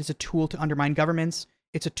privacy, it is a tool to undermine governments,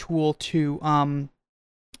 it's a tool to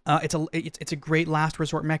it's a great last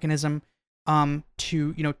resort mechanism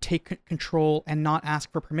to take control and not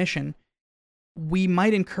ask for permission, we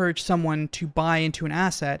might encourage someone to buy into an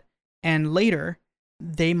asset, and later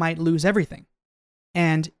they might lose everything.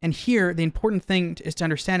 And here, the important thing is to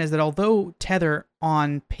understand is that although Tether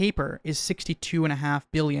on paper is 62.5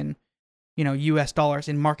 billion, US dollars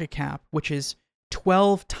in market cap, which is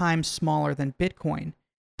 12 times smaller than Bitcoin,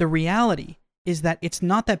 the reality is that it's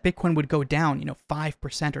not that Bitcoin would go down,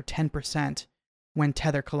 5% or 10% when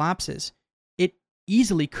Tether collapses. It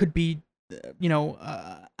easily could be,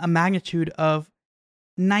 a magnitude of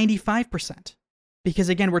 95%. Because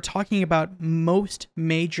again, we're talking about most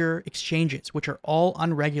major exchanges, which are all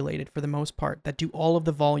unregulated for the most part, that do all of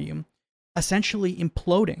the volume, essentially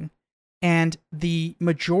imploding, and the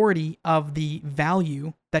majority of the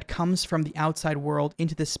value that comes from the outside world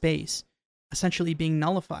into the space essentially being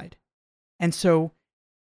nullified. And so,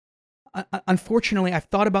 unfortunately, I've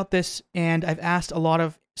thought about this and I've asked a lot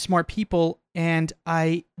of smart people, and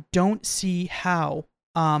I don't see how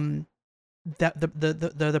that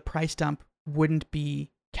the price dump wouldn't be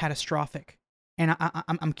catastrophic. And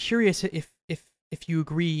I'm curious if you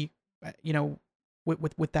agree,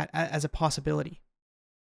 with that as a possibility.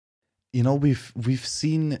 We've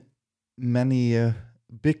seen many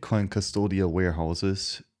Bitcoin custodial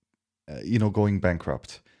warehouses, going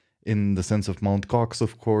bankrupt, in the sense of Mt. Gox,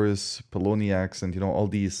 of course, Poloniex, and all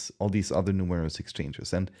these other numerous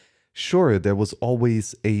exchanges. And sure, there was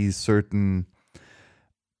always a certain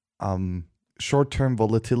short-term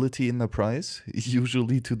volatility in the price,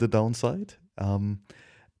 usually to the downside.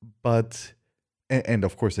 But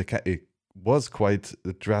of course it was quite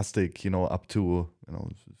drastic, up to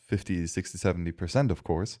 50, 60, 70%, of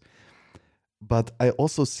course. But I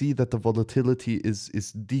also see that the volatility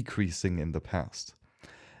is decreasing in the past.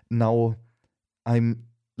 Now, I'm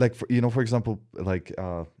like, for example, like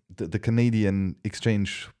the Canadian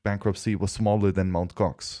exchange bankruptcy was smaller than Mt.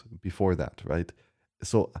 Gox before that, right?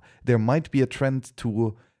 So there might be a trend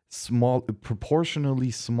to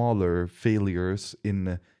proportionally smaller failures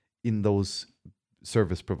in those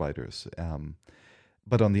service providers.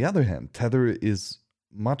 But on the other hand, Tether is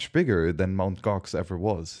much bigger than Mt. Gox ever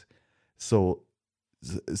was. So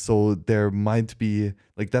there might be,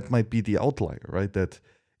 like, that might be the outlier, right? That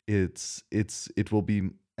it will be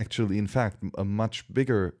actually, in fact, a much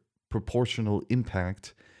bigger proportional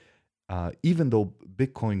impact even though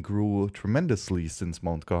Bitcoin grew tremendously since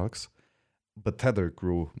Mt. Gox, but Tether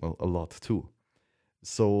grew a lot too.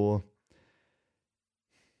 So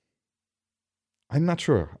I'm not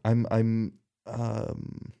sure. I'm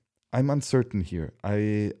uncertain here.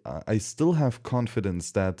 I still have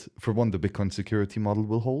confidence that, for one, the Bitcoin security model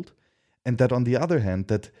will hold, and that on the other hand,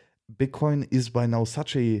 that Bitcoin is by now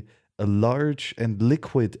such a large and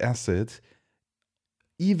liquid asset,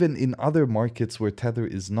 even in other markets where Tether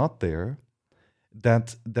is not there,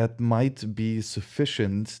 that might be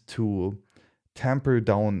sufficient to tamper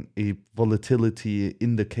down a volatility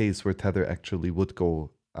in the case where Tether actually would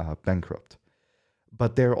go bankrupt.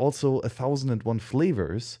 But there are also 1,001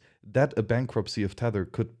 flavors that a bankruptcy of Tether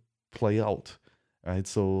could play out, right?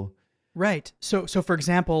 So, right. So for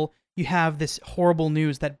example, you have this horrible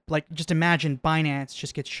news that, like, just imagine Binance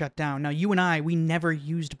just gets shut down. Now, you and I, we never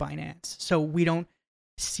used Binance, so we don't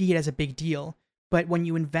see it as a big deal. But when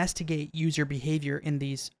you investigate user behavior in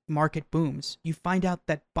these market booms, you find out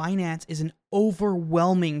that Binance is an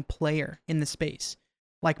overwhelming player in the space.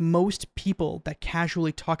 Like, most people that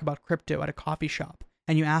casually talk about crypto at a coffee shop,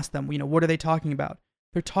 and you ask them, what are they talking about?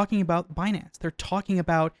 They're talking about Binance. They're talking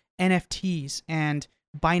about NFTs and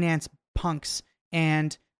Binance punks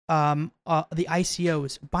and the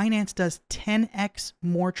ICOs. Binance does 10x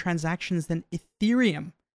more transactions than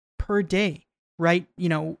Ethereum per day, right? In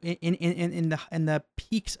the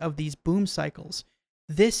peaks of these boom cycles.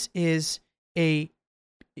 This is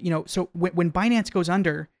so when Binance goes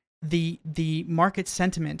under, the market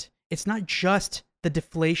sentiment, it's not just the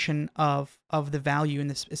deflation of the value in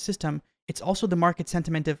this system, it's also the market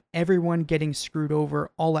sentiment of everyone getting screwed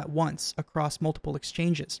over all at once across multiple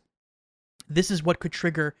exchanges. This is what could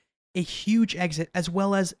trigger a huge exit, as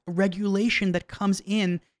well as regulation that comes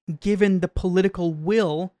in given the political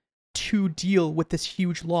will to deal with this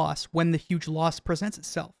huge loss when the huge loss presents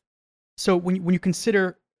itself. So when you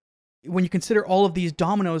consider all of these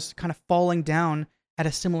dominoes kind of falling down at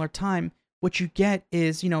a similar time, what you get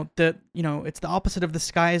is, it's the opposite of the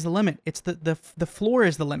sky is the limit. It's the floor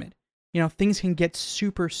is the limit. Things can get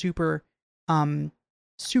super, super,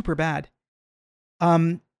 super bad.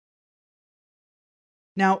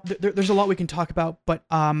 Now, there's a lot we can talk about, but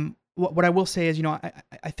what I will say is,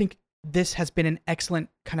 I think this has been an excellent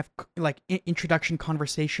kind of like introduction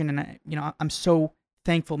conversation, and I'm so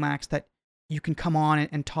thankful, Max, that you can come on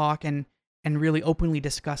and talk and really openly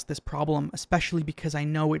discuss this problem, especially because I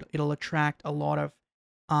know it'll attract a lot of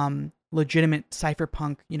legitimate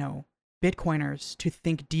cypherpunk, Bitcoiners to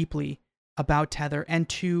think deeply about Tether and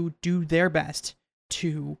to do their best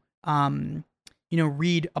to,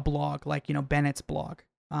 read a blog like, Bennett's blog,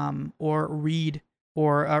 or read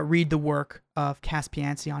the work of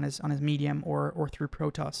Caspiancy on his Medium or through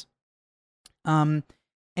Protoss, and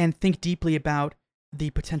think deeply about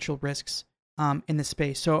the potential risks in this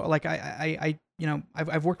space. So, like, I've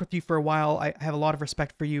worked with you for a while. I have a lot of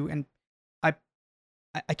respect for you, and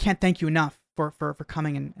I can't thank you enough for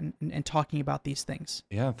coming and talking about these things.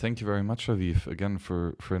 Yeah, thank you very much, Aviv, again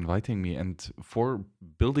for inviting me and for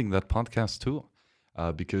building that podcast too.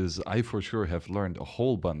 Because I for sure have learned a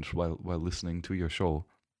whole bunch while listening to your show,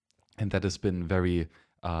 and that has been very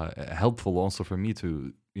helpful also for me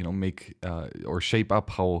to make or shape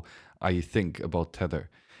up how I think about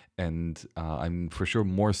Tether. And I'm for sure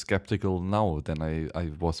more skeptical now than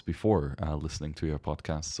I was before listening to your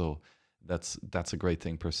podcast. So that's a great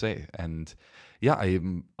thing per se. And yeah,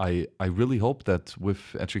 I really hope that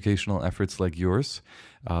with educational efforts like yours,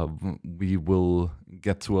 we will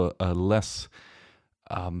get to a less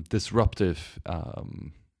disruptive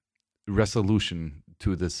resolution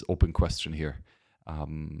to this open question here.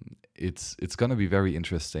 It's going to be very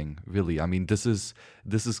interesting, really. I mean, this is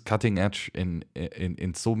cutting edge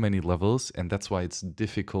in so many levels, and that's why it's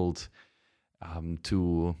difficult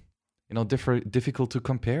to difficult to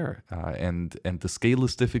compare. And the scale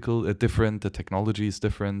is different. The technology is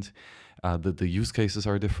different. The use cases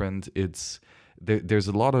are different. There's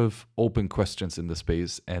a lot of open questions in the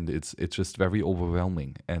space, and it's just very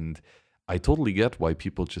overwhelming. And I totally get why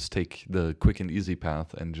people just take the quick and easy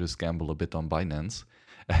path and just gamble a bit on Binance,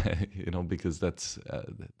 because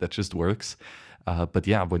that just works. But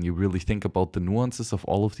yeah, when you really think about the nuances of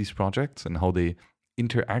all of these projects and how they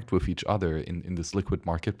interact with each other in this liquid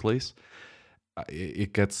marketplace,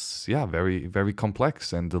 it gets very, very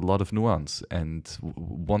complex and a lot of nuance. And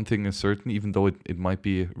one thing is certain, even though it might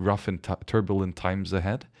be rough and turbulent times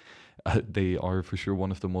ahead, they are for sure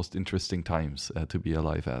one of the most interesting times to be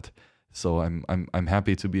alive at. So I'm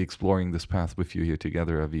happy to be exploring this path with you here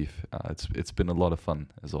together, Aviv. It's been a lot of fun,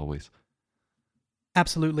 as always.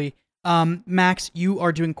 Absolutely. Max, you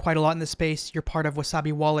are doing quite a lot in this space. You're part of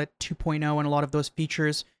Wasabi Wallet 2.0 and a lot of those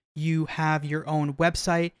features. You have your own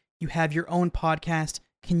website. You have your own podcast.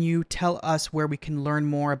 Can you tell us where we can learn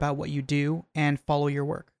more about what you do and follow your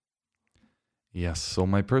work? Yes, so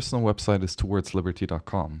my personal website is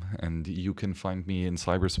towardsliberty.com, and you can find me in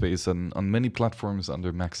cyberspace and on many platforms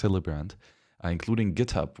under Max Hillebrand, including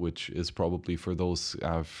GitHub, which is probably for those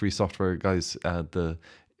free software guys the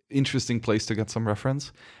interesting place to get some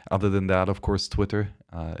reference. Other than that, of course, Twitter,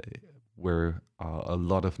 where a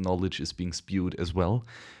lot of knowledge is being spewed as well.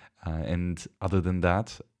 And other than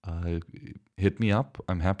that, hit me up.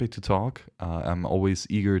 I'm happy to talk. I'm always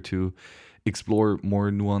eager to explore more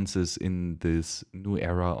nuances in this new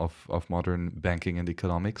era of modern banking and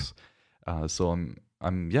economics. So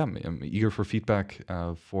I'm eager for feedback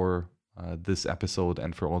for this episode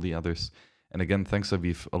and for all the others. And again, thanks,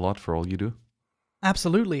 Aviv, a lot for all you do.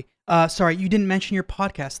 Absolutely. Sorry, you didn't mention your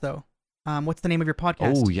podcast though. What's the name of your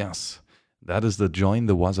podcast? Oh yes, that is the Join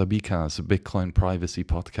the Wasabika's Bitcoin Privacy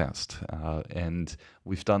Podcast. And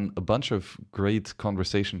we've done a bunch of great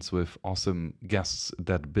conversations with awesome guests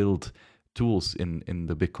that build tools in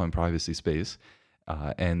the Bitcoin privacy space.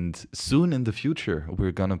 And soon in the future,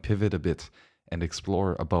 we're going to pivot a bit and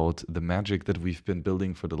explore about the magic that we've been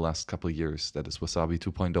building for the last couple of years. That is Wasabi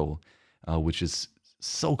 2.0, which is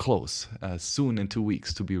so close, soon in 2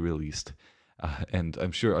 weeks to be released. And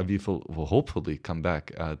I'm sure Aviv will hopefully come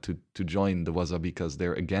back to join the Wasabikas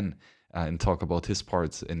there again and talk about his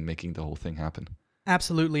parts in making the whole thing happen.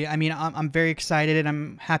 Absolutely. I mean, I'm very excited, and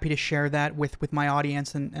I'm happy to share that with my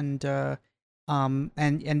audience, and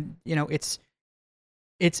you know, it's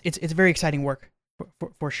very exciting work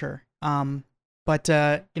for sure. But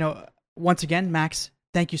you know, once again, Max,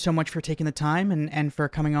 thank you so much for taking the time and for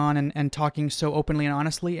coming on and talking so openly and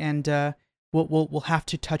honestly. And we'll have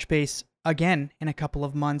to touch base again in a couple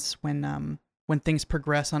of months when things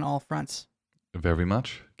progress on all fronts. Very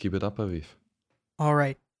much. Keep it up, Aviv. All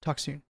right. Talk soon.